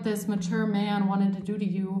is what this mature man wanted to do to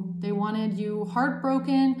you. They wanted you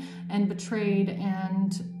heartbroken and betrayed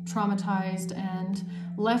and traumatized and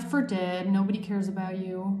left for dead. Nobody cares about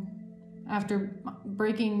you. After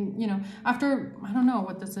breaking, you know, after, I don't know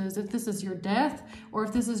what this is, if this is your death or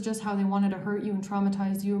if this is just how they wanted to hurt you and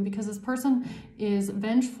traumatize you, because this person is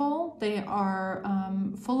vengeful. They are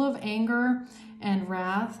full of anger and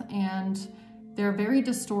wrath, and they're very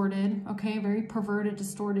distorted, okay, very perverted,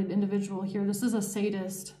 distorted individual here. This is a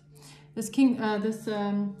sadist. This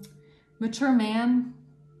mature man,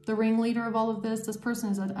 the ringleader of all of this person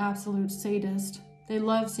is an absolute sadist. They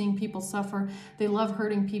love seeing people suffer. They love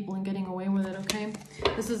hurting people and getting away with it, okay?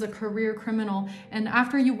 This is a career criminal. And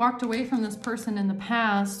after you walked away from this person in the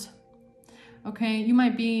past, okay, you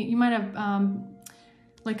might have,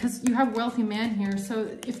 like, because you have wealthy man here. So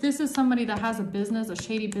if this is somebody that has a business, a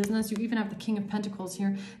shady business, you even have the King of Pentacles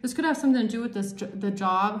here. This could have something to do with the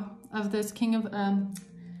job of this King of,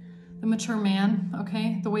 the mature man,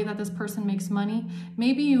 okay? The way that this person makes money.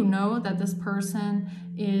 Maybe you know that this person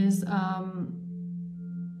is,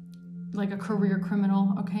 like a career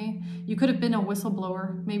criminal, okay? You could have been a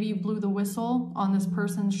whistleblower. Maybe you blew the whistle on this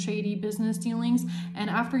person's shady business dealings. And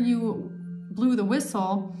after you blew the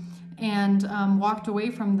whistle and walked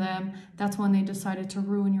away from them, that's when they decided to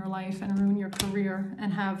ruin your life and ruin your career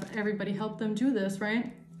and have everybody help them do this,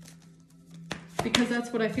 right? Because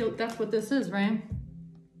that's what I feel, that's what this is, right?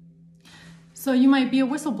 So you might be a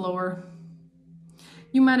whistleblower.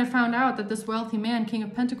 You might have found out that this wealthy man, King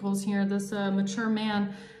of Pentacles here, this mature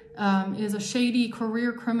man, is a shady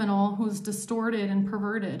career criminal who's distorted and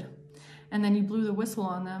perverted. And then you blew the whistle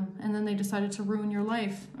on them, and then they decided to ruin your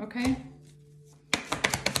life, okay?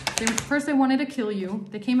 First they wanted to kill you.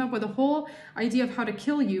 They came up with a whole idea of how to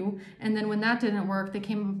kill you, and then when that didn't work, they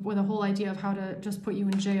came up with a whole idea of how to just put you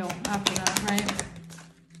in jail after that, right?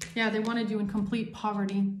 Yeah, they wanted you in complete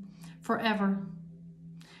poverty forever.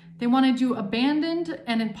 They wanted you abandoned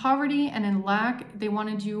and in poverty and in lack. They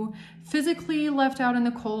wanted you physically left out in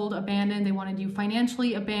the cold, abandoned. They wanted you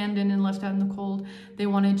financially abandoned and left out in the cold. They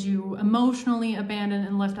wanted you emotionally abandoned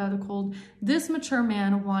and left out of the cold. This mature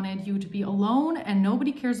man wanted you to be alone and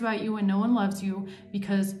nobody cares about you and no one loves you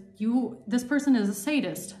because this person is a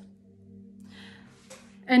sadist.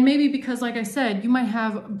 And maybe because, like I said, you might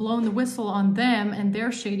have blown the whistle on them and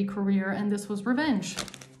their shady career, and this was revenge.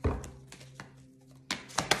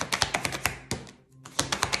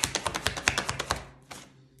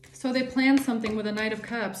 So they planned something with a Knight of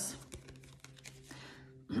Cups.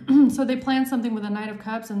 So they planned something with a Knight of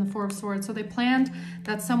Cups and the Four of Swords. So they planned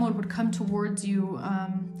that someone would come towards you,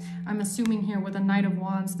 I'm assuming here with a Knight of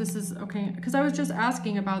Wands. This is, okay, because I was just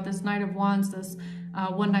asking about this Knight of Wands, this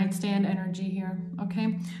one night stand energy here,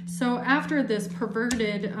 okay? So after this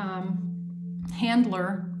perverted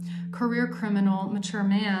handler, career criminal, mature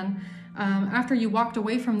man, after you walked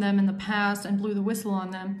away from them in the past and blew the whistle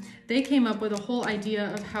on them, they came up with a whole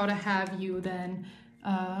idea of how to have you then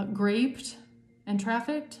raped and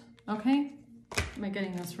trafficked, okay? Am I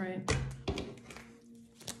getting this right?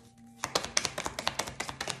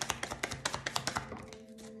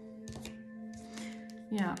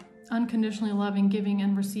 Yeah, unconditionally loving, giving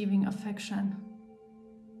and receiving affection,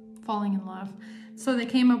 falling in love. So they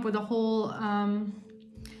came up with a whole,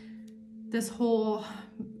 this whole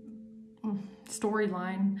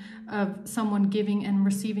storyline of someone giving and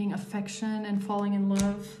receiving affection and falling in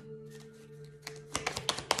love.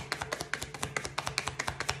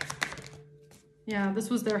 Yeah, this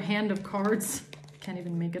was their hand of cards. Can't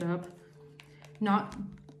even make it up. Not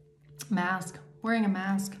mask, wearing a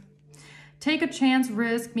mask. Take a chance,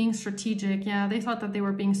 risk, being strategic. Yeah, they thought that they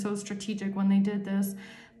were being so strategic when they did this.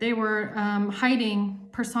 They were hiding,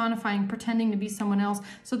 personifying, pretending to be someone else.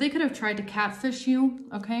 So they could have tried to catfish you,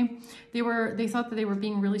 okay? They thought that they were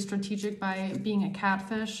being really strategic by being a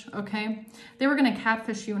catfish, okay? They were gonna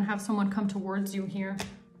catfish you and have someone come towards you here.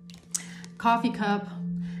 Coffee cup.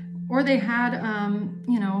 Or they had,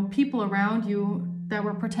 you know, people around you that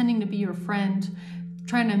were pretending to be your friend,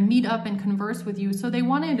 trying to meet up and converse with you. So they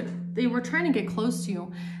were trying to get close to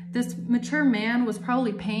you. This mature man was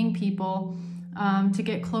probably paying people to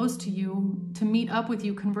get close to you, to meet up with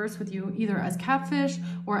you, converse with you, either as catfish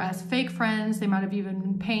or as fake friends. They might have even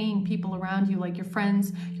been paying people around you, like your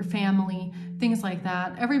friends, your family, things like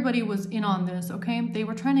that. Everybody was in on this, okay? They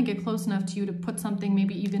were trying to get close enough to you to put something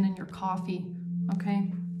maybe even in your coffee,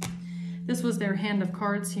 okay? This was their hand of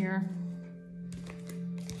cards here.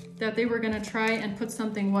 That they were gonna try and put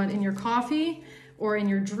something, what, in your coffee or in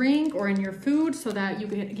your drink or in your food so that you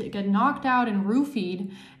get knocked out and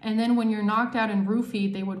roofied. And then when you're knocked out and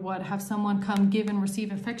roofied, they would, what, have someone come give and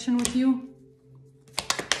receive affection with you?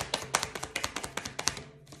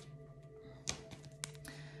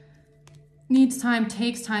 Needs time,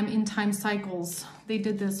 takes time, in time cycles. They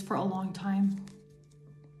did this for a long time.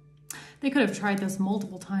 They could have tried this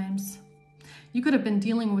multiple times. You could have been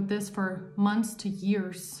dealing with this for months to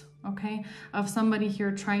years, okay? Of somebody here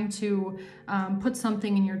trying to put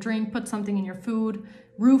something in your drink, put something in your food,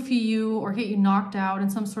 roofie you, or get you knocked out in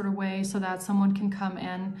some sort of way so that someone can come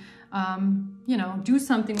and, you know, do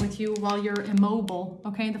something with you while you're immobile,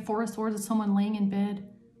 okay? The Four of Swords is someone laying in bed.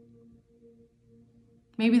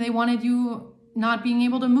 Maybe they wanted you not being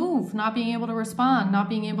able to move, not being able to respond, not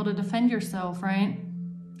being able to defend yourself, right?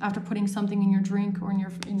 After putting something in your drink or in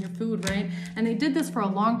your food, right? And they did this for a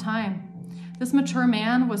long time. This mature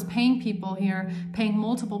man was paying people here, paying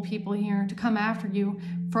multiple people here to come after you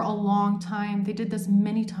for a long time. They did this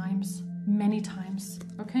many times,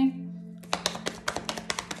 okay?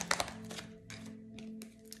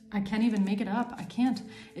 I can't even make it up. I can't.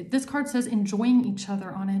 This card says enjoying each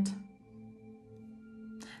other on it.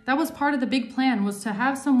 That was part of the big plan, was to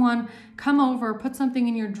have someone come over, put something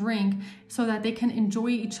in your drink so that they can enjoy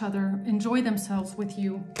each other, enjoy themselves with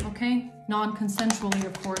you, okay? Non-consensually,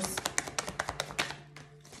 of course.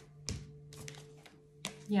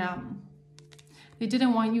 Yeah. They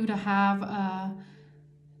didn't want you to have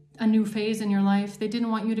a new phase in your life. They didn't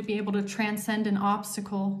want you to be able to transcend an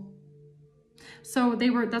obstacle. So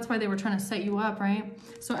that's why they were trying to set you up, right?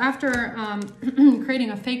 So after creating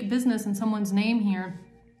a fake business in someone's name here,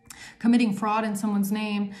 committing fraud in someone's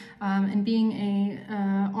name, and being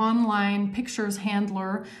a online pictures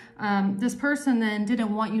handler, this person then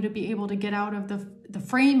didn't want you to be able to get out of the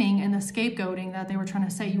framing and the scapegoating that they were trying to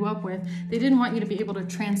set you up with. They didn't want you to be able to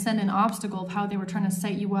transcend an obstacle of how they were trying to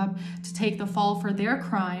set you up to take the fall for their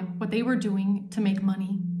crime, what they were doing to make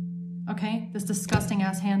money, okay? This disgusting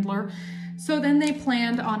ass handler. So then they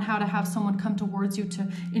planned on how to have someone come towards you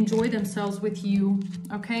to enjoy themselves with you,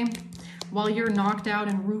 okay? While you're knocked out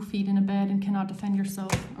and roofied in a bed and cannot defend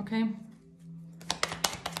yourself, okay?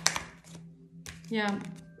 Yeah.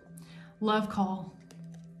 Love call.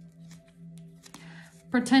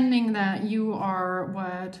 Pretending that you are,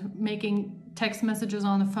 what, making text messages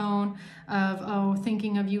on the phone of, oh,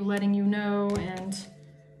 thinking of you, letting you know, and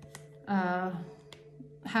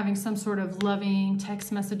having some sort of loving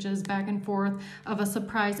text messages back and forth of a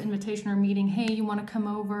surprise invitation or meeting. Hey, you want to come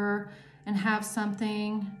over and have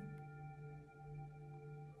something?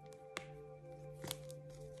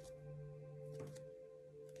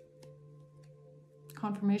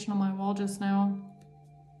 Confirmation on my wall just now.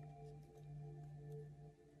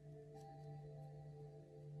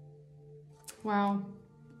 Wow.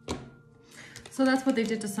 So that's what they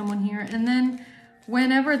did to someone here. And then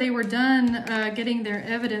whenever they were done getting their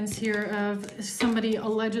evidence here of somebody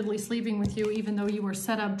allegedly sleeping with you, even though you were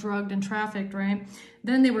set up, drugged, and trafficked, right?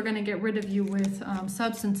 Then they were going to get rid of you with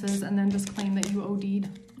substances and then just claim that you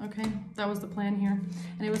OD'd. Okay, that was the plan here.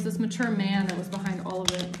 And it was this mature man that was behind all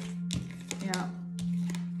of it. Yeah.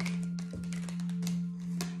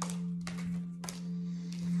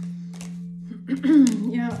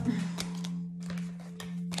 Yeah.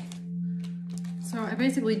 So I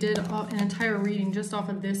basically did an entire reading just off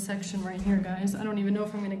of this section right here, guys. I don't even know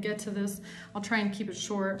if I'm going to get to this. I'll try and keep it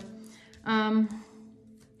short. Now,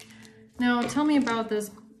 tell me about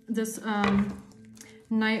this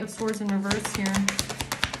Knight of Swords in reverse here.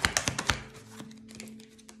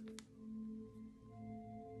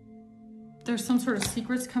 There's some sort of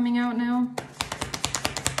secrets coming out now.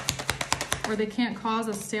 Or they can't cause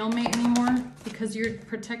a stalemate anymore because you're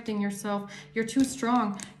protecting yourself. You're too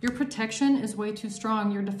strong. Your protection is way too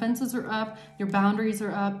strong. Your defenses are up. Your boundaries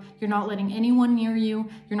are up. You're not letting anyone near you.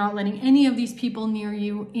 You're not letting any of these people near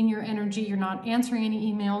you in your energy. You're not answering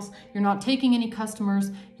any emails. You're not taking any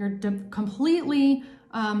customers. You're completely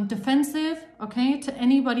defensive, okay, to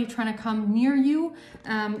anybody trying to come near you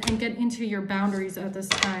and get into your boundaries at this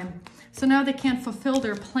time. So now they can't fulfill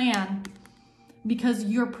their plan because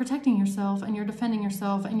you're protecting yourself and you're defending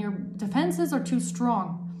yourself and your defenses are too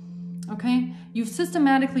strong, okay? You've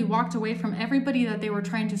systematically walked away from everybody that they were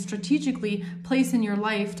trying to strategically place in your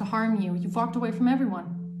life to harm you. You've walked away from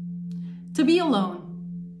everyone to be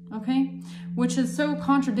alone, okay? Which is so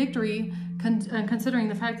contradictory considering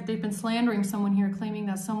the fact that they've been slandering someone here, claiming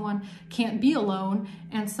that someone can't be alone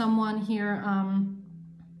and someone here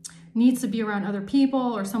needs to be around other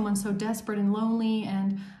people, or someone so desperate and lonely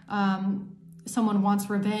and someone wants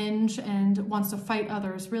revenge and wants to fight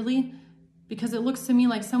others. Really? Because it looks to me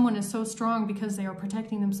like someone is so strong because they are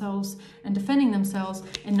protecting themselves and defending themselves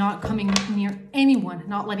and not coming near anyone,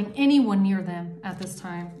 not letting anyone near them at this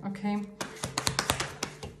time, okay?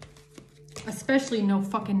 Especially no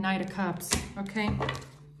fucking Knight of Cups, okay?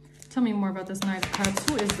 Tell me more about this Knight of Cups.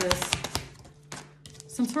 Who is this?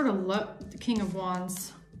 Some sort of King of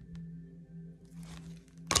Wands.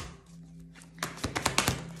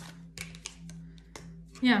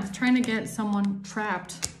 Yeah, trying to get someone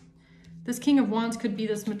trapped. This King of Wands could be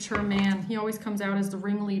this mature man. He always comes out as the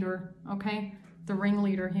ringleader, okay? The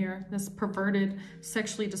ringleader here. This perverted,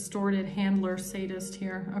 sexually distorted handler, sadist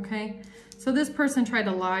here, okay? So this person tried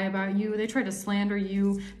to lie about you. They tried to slander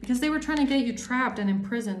you because they were trying to get you trapped and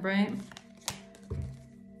imprisoned, right?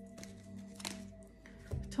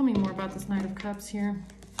 Tell me more about this Knight of Cups here.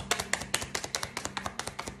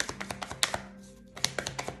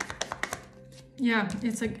 Yeah,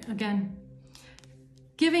 it's again,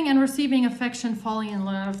 giving and receiving affection, falling in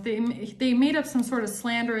love. They made up some sort of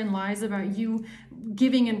slander and lies about you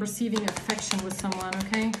giving and receiving affection with someone,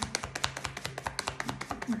 okay?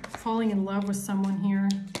 Falling in love with someone here.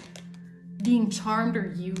 Being charmed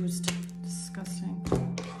or used. Disgusting.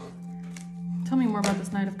 Tell me more about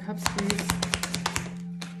this Knight of Cups, please.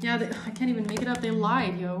 Yeah, I can't even make it up. They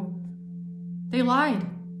lied, yo. They lied.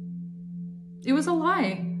 It was a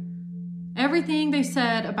lie. Everything they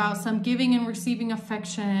said about some giving and receiving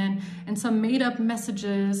affection and some made up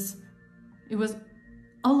messages, it was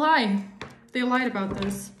a lie. They lied about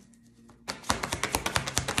this.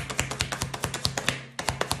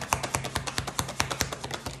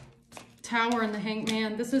 Tower and the Hanged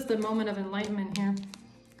Man. This is the moment of enlightenment here.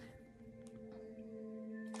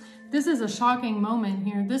 This is a shocking moment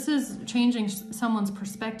here. This is changing someone's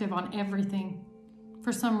perspective on everything.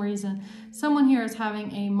 For some reason, someone here is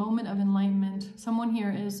having a moment of enlightenment. Someone here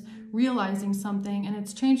is realizing something and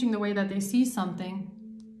it's changing the way that they see something.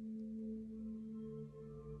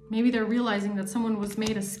 Maybe they're realizing that someone was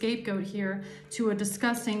made a scapegoat here to a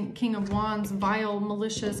disgusting King of Wands, vile,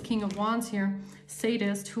 malicious King of Wands here,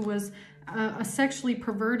 sadist, who was a sexually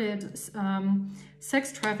perverted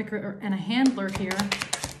sex trafficker and a handler here,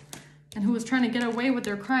 and who was trying to get away with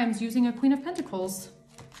their crimes using a Queen of Pentacles.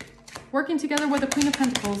 Working together with a Queen of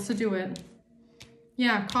Pentacles to do it.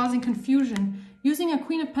 Yeah, causing confusion. Using a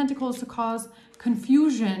Queen of Pentacles to cause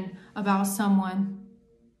confusion about someone.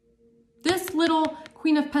 This little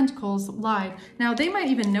Queen of Pentacles lied. Now, they might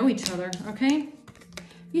even know each other, okay?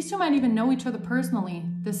 These two might even know each other personally.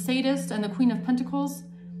 The sadist and the Queen of Pentacles,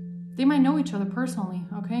 they might know each other personally,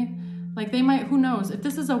 okay? Like they might, who knows? If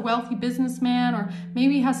this is a wealthy businessman, or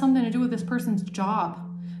maybe it has something to do with this person's job.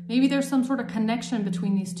 Maybe there's some sort of connection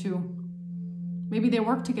between these two. Maybe they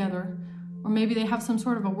work together, or maybe they have some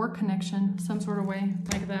sort of a work connection, some sort of way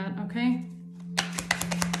like that, okay?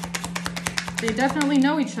 They definitely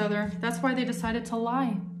know each other. That's why they decided to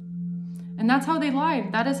lie. And that's how they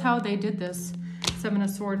lied. That is how they did this, Seven of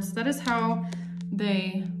Swords. That is how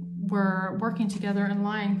they were working together and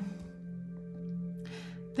lying.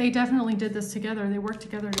 They definitely did this together. They worked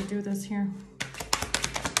together to do this here.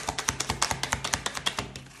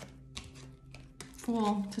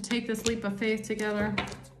 Fool, to take this leap of faith together.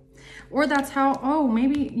 Or that's how, oh,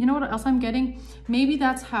 maybe, you know what else I'm getting? Maybe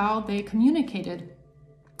that's how they communicated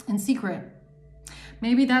in secret.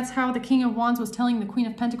 Maybe that's how the King of Wands was telling the Queen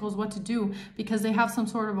of Pentacles what to do, because they have some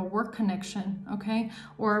sort of a work connection, okay?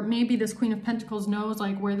 Or maybe this Queen of Pentacles knows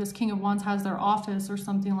like where this King of Wands has their office or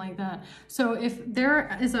something like that. So if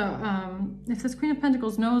there is if this Queen of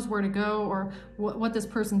Pentacles knows where to go, or what this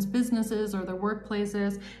person's business is or their workplace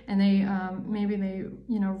is, and they maybe they,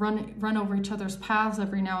 you know, run over each other's paths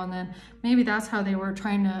every now and then, maybe that's how they were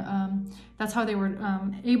trying to, that's how they were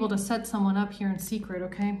able to set someone up here in secret,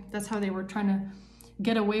 okay? That's how they were trying to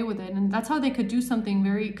get away with it. And that's how they could do something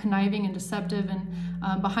very conniving and deceptive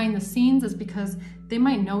and behind the scenes, is because they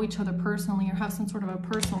might know each other personally or have some sort of a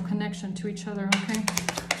personal connection to each other, okay?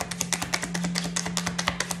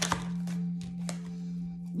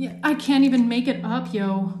 Yeah, I can't even make it up,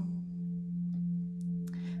 yo.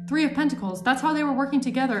 Three of Pentacles. That's how they were working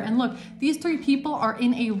together. And look, these three people are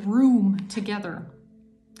in a room together.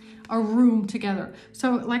 A room together.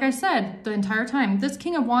 So like I said, the entire time, this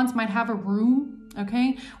King of Wands might have a room,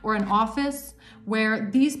 okay, or an office where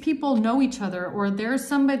these people know each other, or there's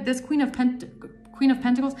somebody, this Queen of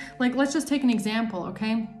Pentacles, like let's just take an example,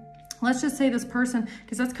 okay? Let's just say this person,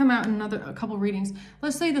 because that's come out in a couple readings.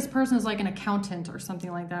 Let's say this person is like an accountant or something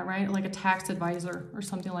like that, right? Like a tax advisor or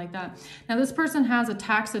something like that. Now this person has a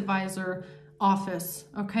tax advisor office,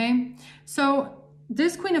 okay? So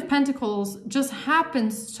this Queen of Pentacles just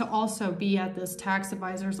happens to also be at this tax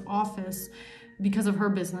advisor's office because of her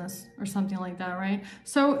business or something like that, right?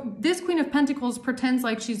 So this Queen of Pentacles pretends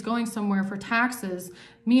like she's going somewhere for taxes.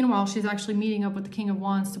 Meanwhile, she's actually meeting up with the King of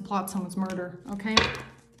Wands to plot someone's murder, okay?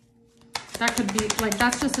 That could be, like,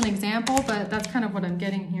 that's just an example, but that's kind of what I'm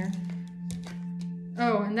getting here.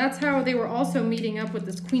 Oh, and that's how they were also meeting up with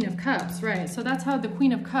this Queen of Cups, right? So that's how the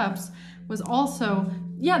Queen of Cups was also,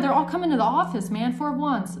 yeah, they're all coming to the office, man, Four of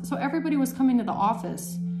Wands. So everybody was coming to the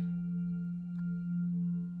office.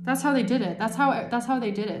 That's how they did it. That's how they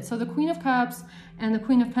did it. So the Queen of Cups and the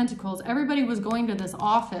Queen of Pentacles, everybody was going to this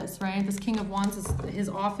office, right? This King of Wands is his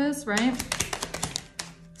office, right?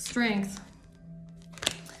 Strength.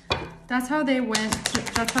 That's how they went,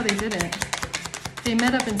 that's how they did it. They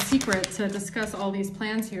met up in secret to discuss all these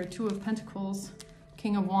plans here. Two of Pentacles,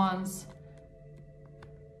 King of Wands.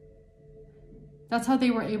 That's how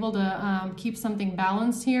they were able to keep something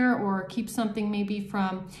balanced here, or keep something maybe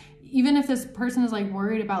from, even if this person is like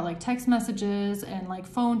worried about like text messages and like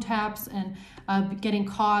phone taps and getting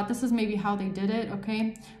caught, this is maybe how they did it,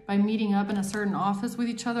 okay? By meeting up in a certain office with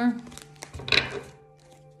each other.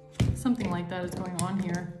 Something like that is going on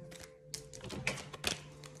here.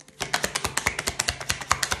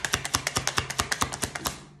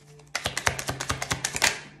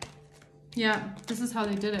 Yeah, this is how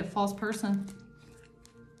they did it, false person.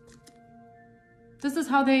 This is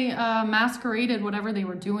how they masqueraded whatever they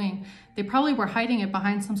were doing. They probably were hiding it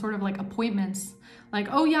behind some sort of like appointments. Like,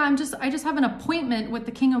 oh yeah, I just have an appointment with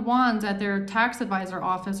the King of Wands at their tax advisor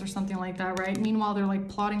office or something like that, right? Meanwhile, they're like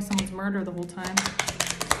plotting someone's murder the whole time.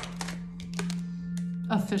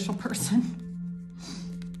 Official person.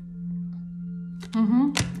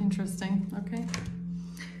 Interesting, okay.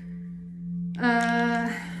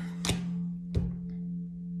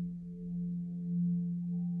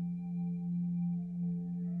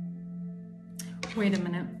 Wait a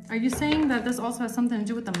minute. Are you saying that this also has something to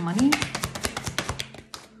do with the money?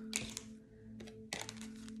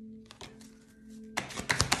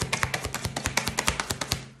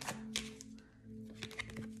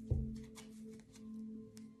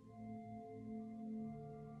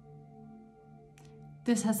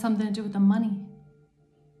 This has something to do with the money.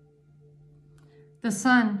 The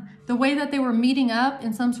Sun, the way that they were meeting up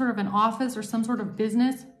in some sort of an office or some sort of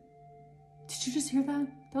business. Did you just hear that?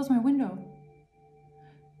 That was my window.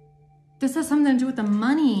 This has something to do with the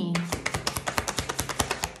money.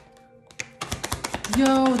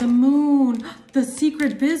 Yo, the Moon, the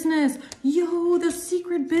secret business. Yo, the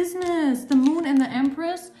secret business. The Moon and the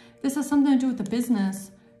Empress. This has something to do with the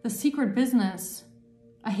business. The secret business.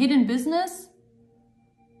 A hidden business?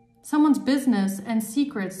 Someone's business and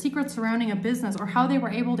secrets surrounding a business, or how they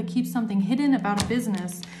were able to keep something hidden about a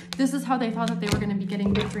business. This is how they thought that they were going to be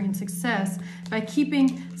getting victory and success, by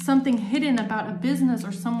keeping something hidden about a business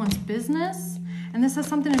or someone's business. And this has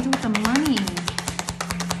something to do with the money.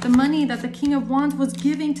 The money that the King of Wands was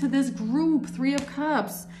giving to this group, Three of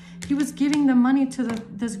Cups. He was giving the money to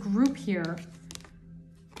this group here.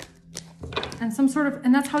 And some sort of,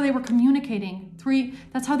 and that's how they were communicating.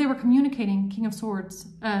 That's how they were communicating, King of Swords,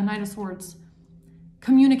 Knight of Swords.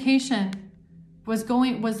 Communication was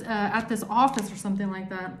at this office or something like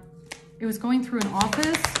that. It was going through an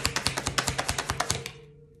office.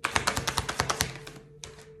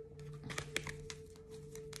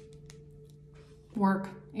 Work,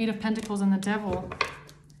 Eight of Pentacles and the Devil.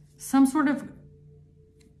 some sort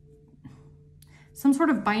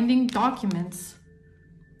of binding documents,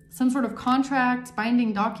 some sort of contract,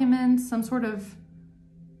 binding documents, some sort of,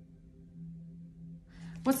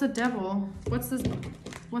 what's the devil? What's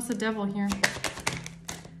the devil here?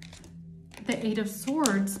 The Eight of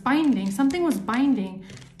Swords, binding, something was binding.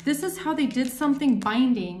 This is how they did something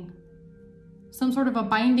binding, some sort of a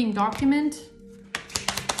binding document,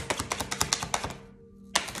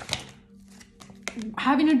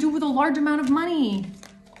 having to do with a large amount of money.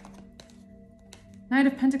 Knight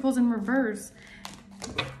of Pentacles in reverse.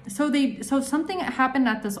 So something happened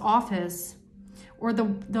at this office, or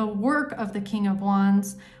the work of the King of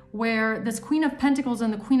Wands, where this Queen of Pentacles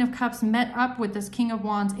and the Queen of Cups met up with this King of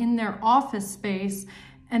Wands in their office space.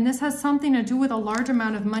 And this has something to do with a large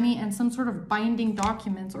amount of money and some sort of binding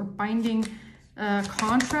documents or binding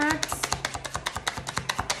contracts.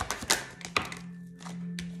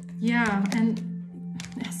 Yeah, and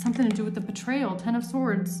it has something to do with the betrayal, Ten of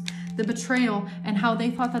Swords, the betrayal, and how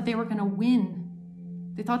they thought that they were going to win.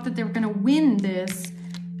 They thought that they were going to win this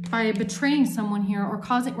by betraying someone here, or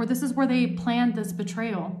causing, or this is where they planned this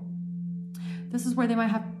betrayal. This is where they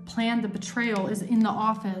might have planned the betrayal, is in the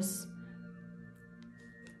office.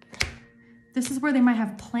 This is where they might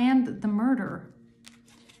have planned the murder,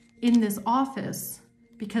 in this office,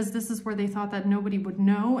 because this is where they thought that nobody would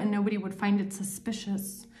know and nobody would find it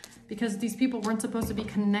suspicious, because these people weren't supposed to be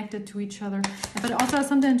connected to each other. But it also has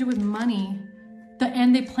something to do with money.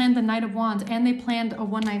 And they planned the Knight of Wands, and they planned a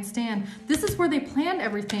one-night stand. This is where they planned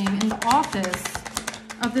everything, in the office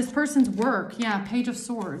of this person's work. Yeah, Page of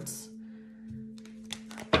Swords.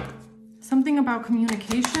 Something about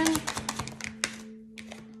communication.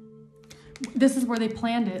 This is where they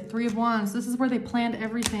planned it. Three of Wands. This is where they planned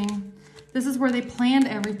everything. This is where they planned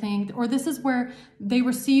everything. Or this is where they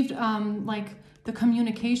received like the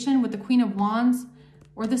communication with the Queen of Wands.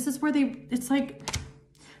 Or this is where they, it's like,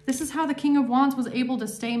 this is how the King of Wands was able to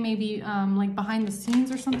stay maybe like behind the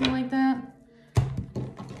scenes or something like that.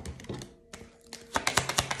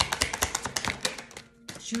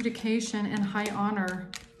 Adjudication and high honor.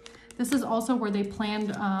 This is also where they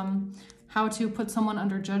planned how to put someone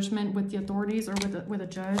under judgment with the authorities or with a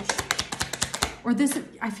judge. Or this,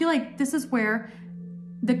 I feel like this is where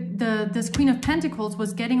this Queen of Pentacles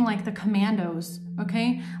was getting like the commandos,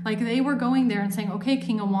 okay? Like they were going there and saying, okay,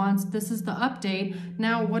 King of Wands, this is the update.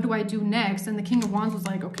 Now what do I do next? And the King of Wands was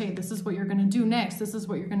like, okay, this is what you're gonna do next. This is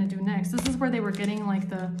what you're gonna do next. This is where they were getting like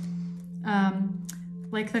the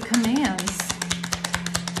commands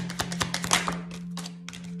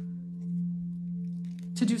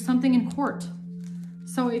to do something in court.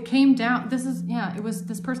 So it came down, this is, yeah, it was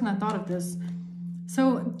this person that thought of this.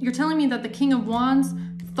 So you're telling me that the King of Wands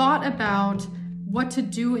thought about what to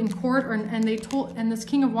do in court, and this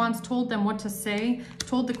King of Wands told them what to say,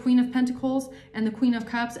 told the Queen of Pentacles and the Queen of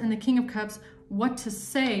Cups and the King of Cups what to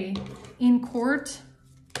say in court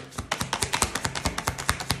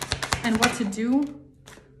and what to do.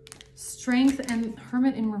 Strength and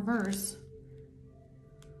Hermit in reverse.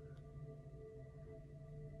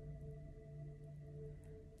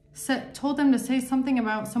 Told them to say something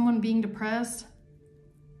about someone being depressed,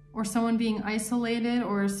 or someone being isolated,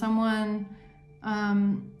 or someone,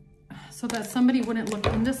 so that somebody wouldn't look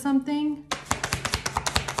into something.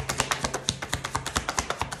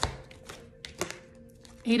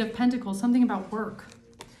 Eight of Pentacles, something about work.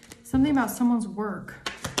 Something about someone's work.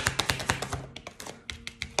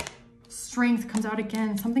 Strength comes out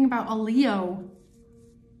again. Something about a Leo.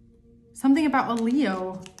 Something about a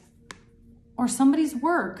Leo. Or somebody's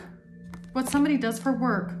work. What somebody does for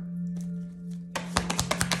work.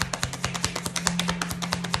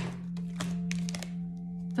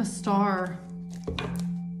 The Star,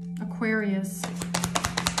 Aquarius.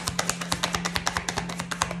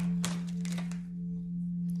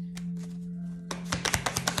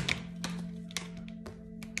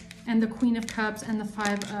 And the Queen of Cups and the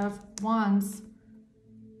Five of Wands.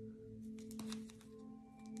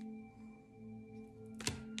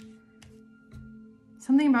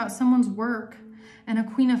 Something about someone's work and a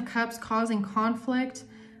Queen of Cups causing conflict,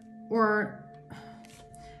 or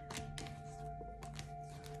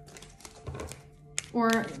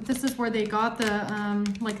this is where they got the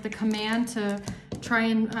like the command to try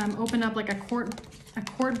and open up like a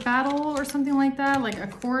court battle or something like that, like a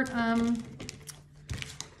court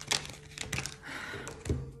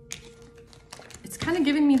it's kind of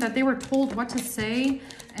giving me that they were told what to say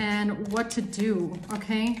and what to do,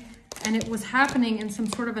 okay? And it was happening in some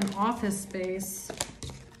sort of an office space,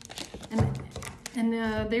 and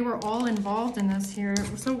they were all involved in this here.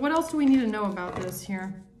 So what else do we need to know about this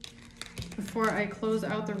here? before I close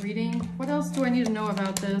out the reading. What else do I need to know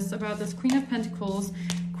about this? About this Queen of Pentacles,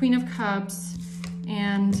 Queen of Cups,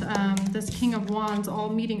 and this King of Wands all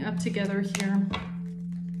meeting up together here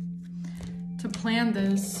to plan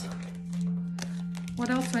this. What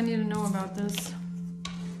else do I need to know about this?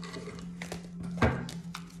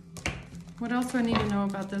 What else do I need to know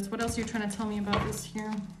about this? What else are you trying to tell me about this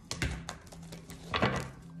here?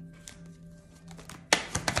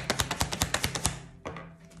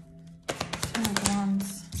 Ten of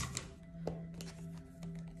Wands.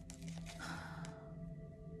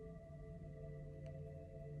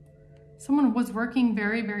 Someone was working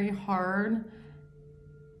very, very hard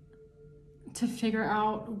to figure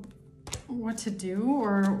out what to do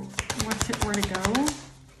or where to go.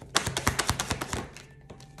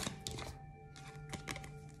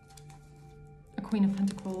 A Queen of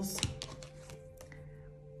Pentacles.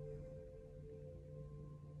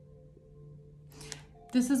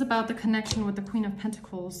 This is about the connection with the Queen of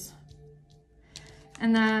Pentacles.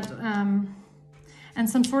 And that, and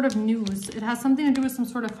some sort of news. It has something to do with some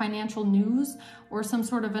sort of financial news or some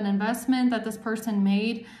sort of an investment that this person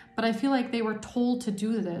made. But I feel like they were told to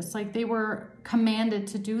do this. Like they were commanded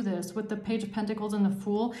to do this with the Page of Pentacles and the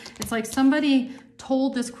Fool. It's like somebody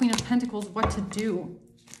told this Queen of Pentacles what to do.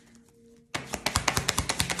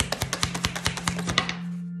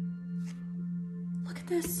 Look at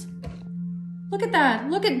this. Look at that.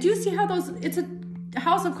 Look at, do you see how those, it's a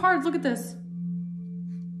house of cards. Look at this.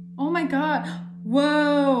 Oh my God.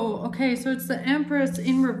 Whoa. Okay, so it's the Empress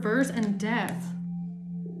in reverse and Death.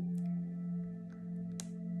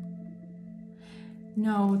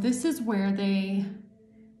 No, this is where they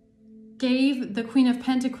gave the Queen of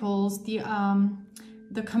Pentacles the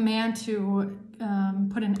command to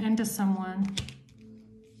put an end to someone.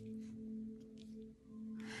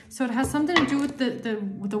 So it has something to do with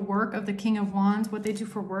the work of the King of Wands, what they do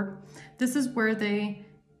for work. This is where they,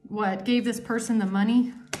 gave this person the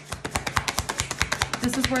money.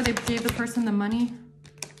 This is where they gave the person the money.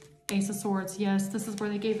 Ace of Swords, yes, this is where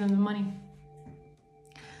they gave them the money.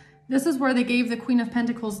 This is where they gave the Queen of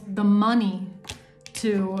Pentacles the money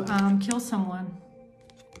to kill someone.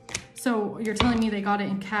 So you're telling me they got it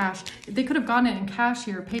in cash. They could have gotten it in cash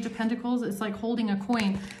here. Page of Pentacles, it's like holding a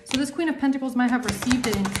coin. So this Queen of Pentacles might have received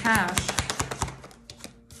it in cash.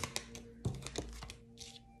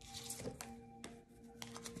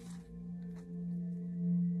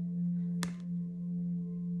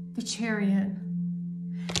 The Chariot.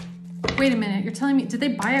 Wait a minute, you're telling me, did they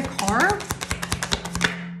buy a car?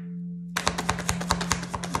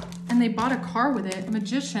 And they bought a car with it, a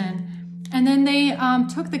Magician. And then they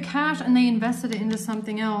took the cash and they invested it into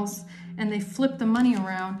something else and they flipped the money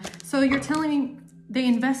around. So you're telling me they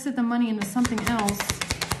invested the money into something else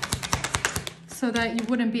so that you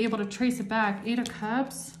wouldn't be able to trace it back. Eight of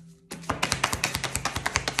Cups.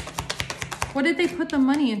 What did they put the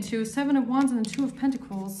money into? Seven of Wands and the Two of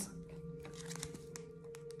Pentacles.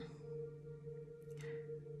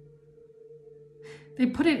 They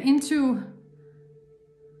put it into...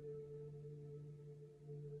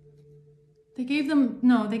 They gave them,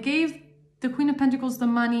 no, they gave the Queen of Pentacles the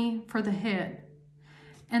money for the hit.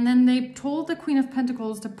 And then they told the Queen of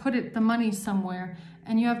Pentacles to put the money somewhere.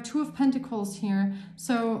 And you have Two of Pentacles here.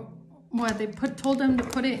 So what, they told them to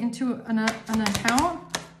put it into an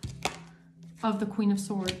account of the Queen of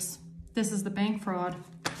Swords. This is the bank fraud.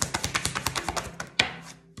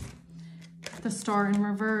 The Star in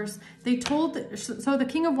reverse. They told, so the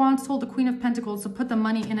King of Wands told the Queen of Pentacles to put the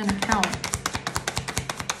money in an account.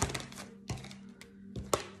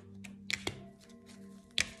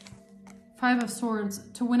 Five of Swords,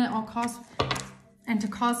 to win at all costs and to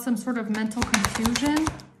cause some sort of mental confusion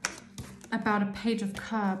about a Page of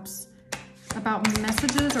Cups, about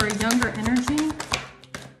messages or a younger energy,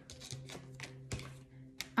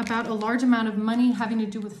 about a large amount of money having to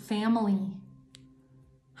do with family,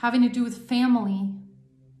 something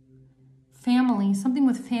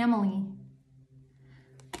with family,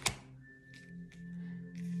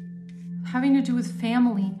 having to do with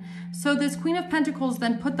family. So this Queen of Pentacles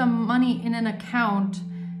then put the money in an account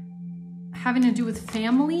having to do with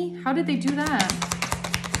family. How did they do that?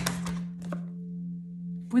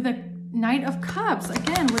 With a Knight of Cups.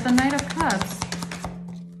 Again, with a Knight of Cups.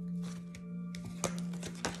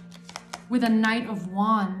 With a Knight of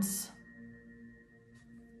Wands.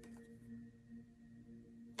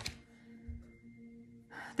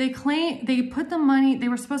 They claim they put the money, they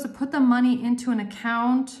were supposed to put the money into an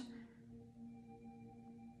account.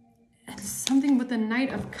 Something with the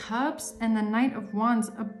Knight of Cups and the Knight of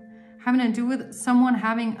Wands having to do with someone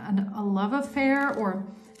having a love affair or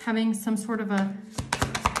having some sort of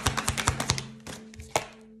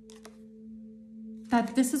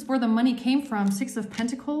that this is where the money came from. Six of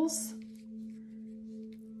Pentacles.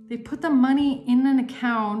 They put the money in an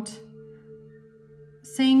account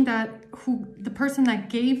saying that the person that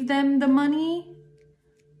gave them the money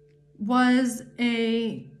was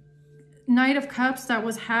a Knight of Cups that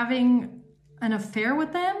was having an affair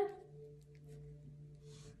with them.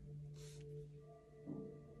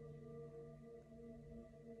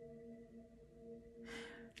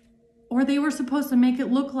 Or they were supposed to make it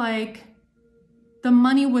look like the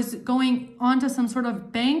money was going onto some sort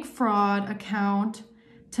of bank fraud account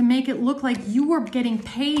to make it look like you were getting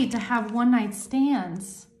paid to have one-night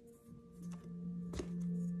stands.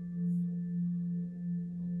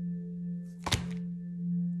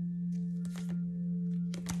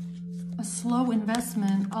 A slow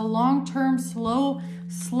investment, a long-term slow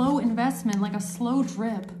investment, like a slow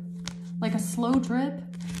drip, like a slow drip.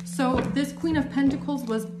 So this Queen of Pentacles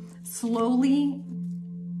was slowly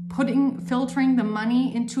filtering the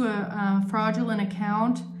money into a fraudulent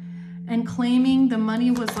account and claiming the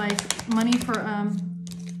money was like money for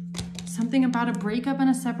something about a breakup and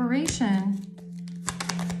a separation.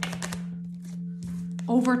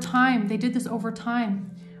 Over time, they did this over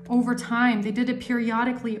time. Over time, they did it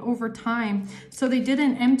periodically over time. So they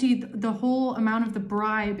didn't empty the whole amount of the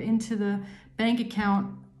bribe into the bank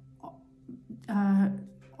account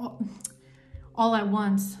all at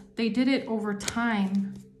once. They did it over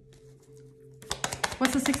time.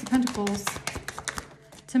 What's the Six of Pentacles?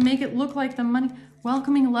 To make it look like the money,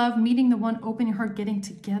 welcoming love, meeting the one, open your heart, getting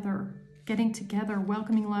together,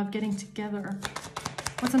 welcoming love, getting together.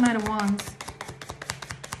 What's the Knight of Wands?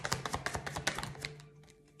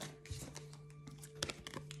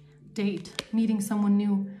 Date, meeting someone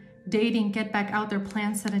new, dating, get back out there,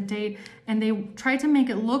 plan, set a date. And they tried to make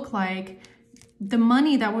it look like the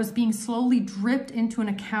money that was being slowly dripped into an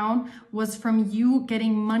account was from you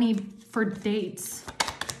getting money for dates.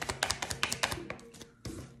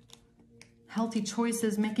 Healthy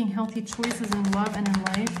choices, making healthy choices in love and in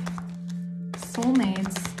life.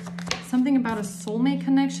 Soulmates, something about a soulmate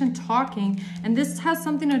connection, talking. And this has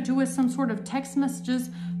something to do with some sort of text messages,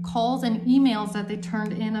 calls, and emails that they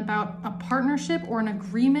turned in about a partnership or an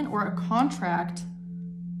agreement or a contract.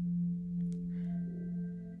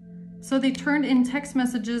 So they turned in text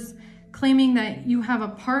messages claiming that you have a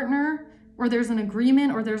partner, or there's an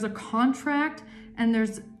agreement, or there's a contract, and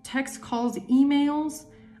there's text calls, emails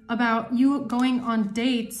about you going on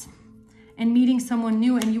dates and meeting someone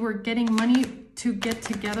new, and you were getting money to get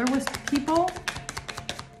together with people.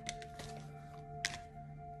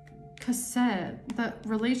 Cassette, that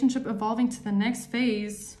relationship evolving to the next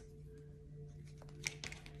phase.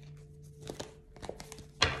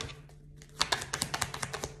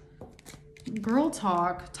 Girl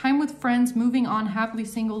talk, time with friends, moving on, happily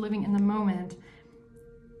single, living in the moment.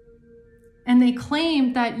 And they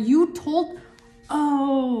claimed that you told,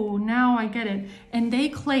 oh, now I get it. And they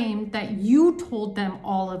claimed that you told them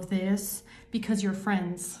all of this because you're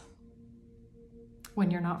friends.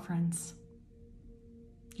 When you're not friends.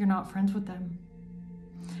 You're not friends with them.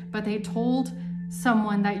 But they told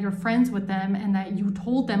someone that you're friends with them and that you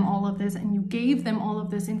told them all of this and you gave them all of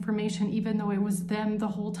this information, even though it was them the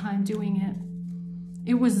whole time doing it.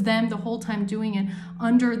 It was them the whole time doing it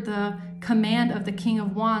under the command of the King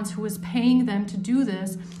of Wands, who was paying them to do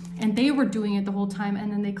this, and they were doing it the whole time.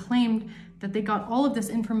 And then they claimed that they got all of this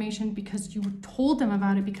information because you told them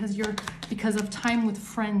about it, because of time with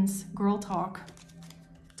friends, girl talk.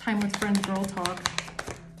 Time with friends, girl talk.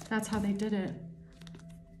 That's how they did it.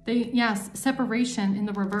 Yes, separation in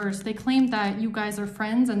the reverse. They claimed that you guys are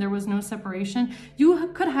friends and there was no separation. You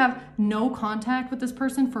could have no contact with this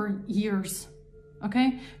person for years,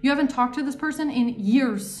 okay? You haven't talked to this person in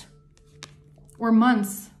years or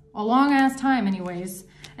months, a long ass time anyways.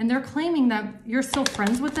 And they're claiming that you're still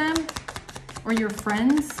friends with them or you're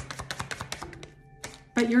friends,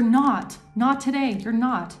 but you're not. Not today, you're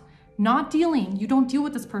not. Not dealing. You don't deal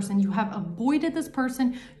with this person. You have avoided this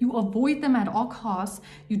person. You avoid them at all costs.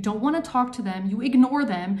 You don't want to talk to them. You ignore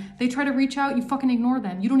them. They try to reach out. You fucking ignore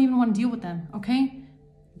them. You don't even want to deal with them. Okay?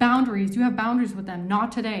 Boundaries. You have boundaries with them.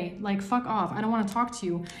 Not today. Like, fuck off. I don't want to talk to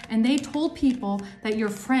you. And they told people that you're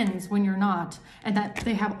friends when you're not. And that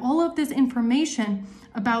they have all of this information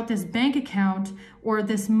about this bank account or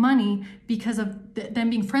this money because of them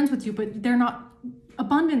being friends with you, but they're not.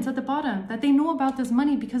 Abundance at the bottom, that they know about this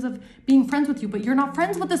money because of being friends with you, but you're not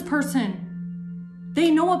friends with this person. They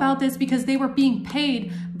know about this because they were being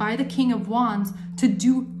paid by the King of Wands to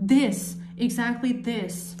do this, exactly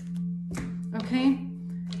this. Okay?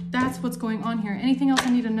 That's what's going on here. Anything else I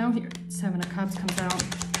need to know here? Seven of Cups comes out.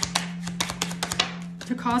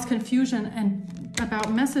 To cause confusion and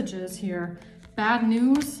about messages here. bad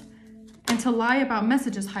news, and to lie about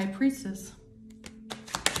messages, High Priestess.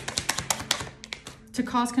 To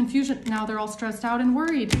cause confusion. Now they're all stressed out and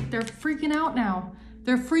worried. They're freaking out now.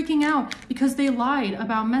 They're freaking out because they lied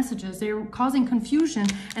about messages. They're causing confusion,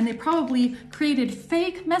 and they probably created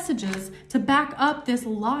fake messages to back up this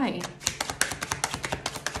lie.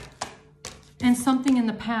 And something in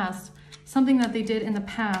the past, something that they did in the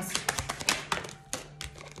past,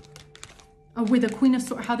 with the Queen of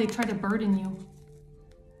Swords, how they try to burden you.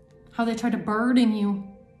 How they try to burden you.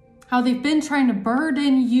 How they've been trying to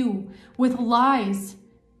burden you with lies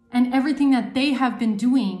and everything that they have been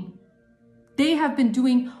doing. They have been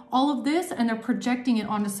doing all of this, and they're projecting it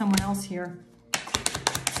onto someone else here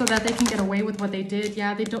so that they can get away with what they did.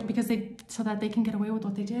 Yeah, they don't, because so that they can get away with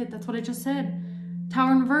what they did. That's what I just said.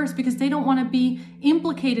 Tower in reverse, because they don't want to be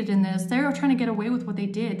implicated in this. They're trying to get away with what they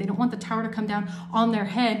did. They don't want the tower to come down on their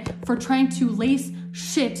head for trying to lace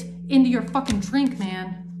shit into your fucking drink,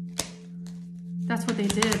 man. That's what they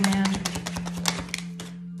did, man.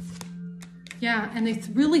 Yeah, and they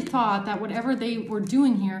really thought that whatever they were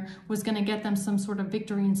doing here was going to get them some sort of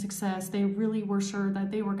victory and success. They really were sure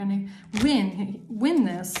that they were going to win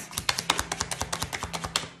this.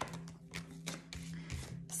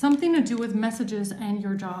 Something to do with messages and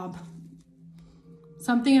your job.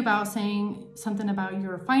 Something about saying something about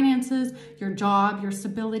your finances, your job, your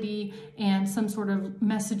stability, and some sort of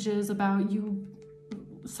messages about you,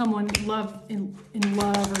 someone in love,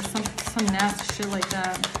 or some nasty shit like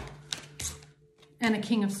that. And a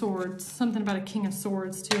King of Swords. Something about a King of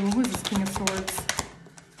Swords too. Who is this King of Swords?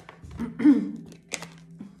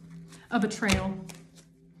 A betrayal.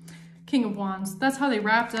 King of Wands. That's how they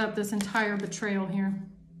wrapped up this entire betrayal here.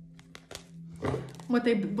 What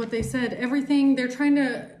they said, everything, they're trying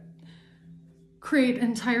to create an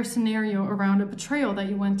entire scenario around a betrayal that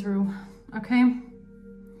you went through, okay?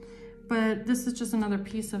 But this is just another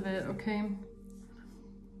piece of it, okay?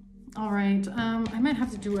 All right, I might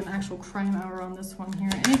have to do an actual crime hour on this one here.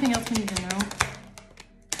 Anything else we need to know?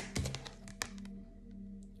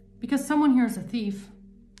 Because someone here is a thief.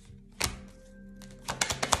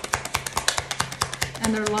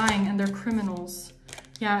 And they're lying, and they're criminals.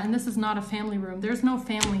 Yeah, and this is not a family room. There's no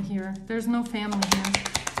family here. There's no family here.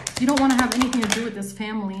 You don't want to have anything to do with this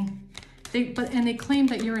family. And they claim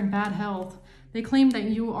that you're in bad health. They claim that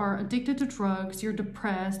you are addicted to drugs, you're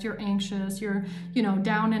depressed, you're anxious, you're,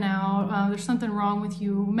 down and out, there's something wrong with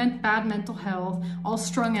you, bad mental health, all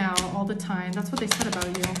strung out all the time. That's what they said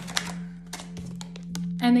about you.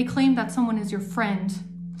 And they claim that someone is your friend.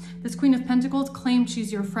 This Queen of Pentacles claims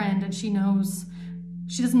she's your friend, and she knows.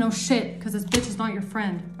 She doesn't know shit, because this bitch is not your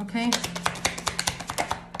friend, okay?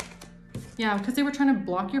 Yeah, because they were trying to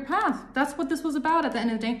block your path. That's what this was about at the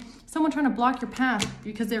end of the day. Someone trying to block your path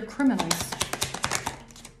because they're criminals.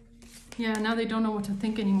 Yeah, now they don't know what to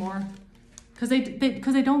think anymore. Because they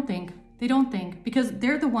don't think. They don't think. Because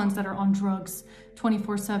they're the ones that are on drugs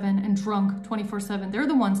 24/7 and drunk 24/7. They're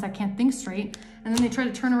the ones that can't think straight. And then they try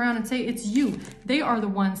to turn around and say, it's you. They are the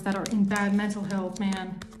ones that are in bad mental health,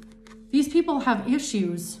 man. These people have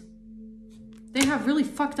issues. They have really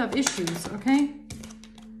fucked up issues, okay?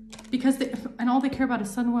 Because and all they care about is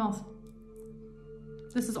sudden wealth.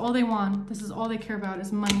 This is all they want. This is all they care about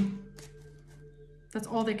is money. That's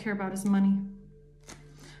all they care about is money.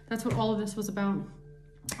 That's what all of this was about.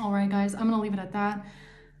 All right, guys, I'm going to leave it at that.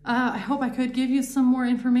 I hope I could give you some more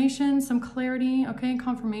information, some clarity, okay,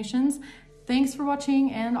 confirmations. Thanks for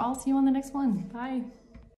watching, and I'll see you on the next one. Bye.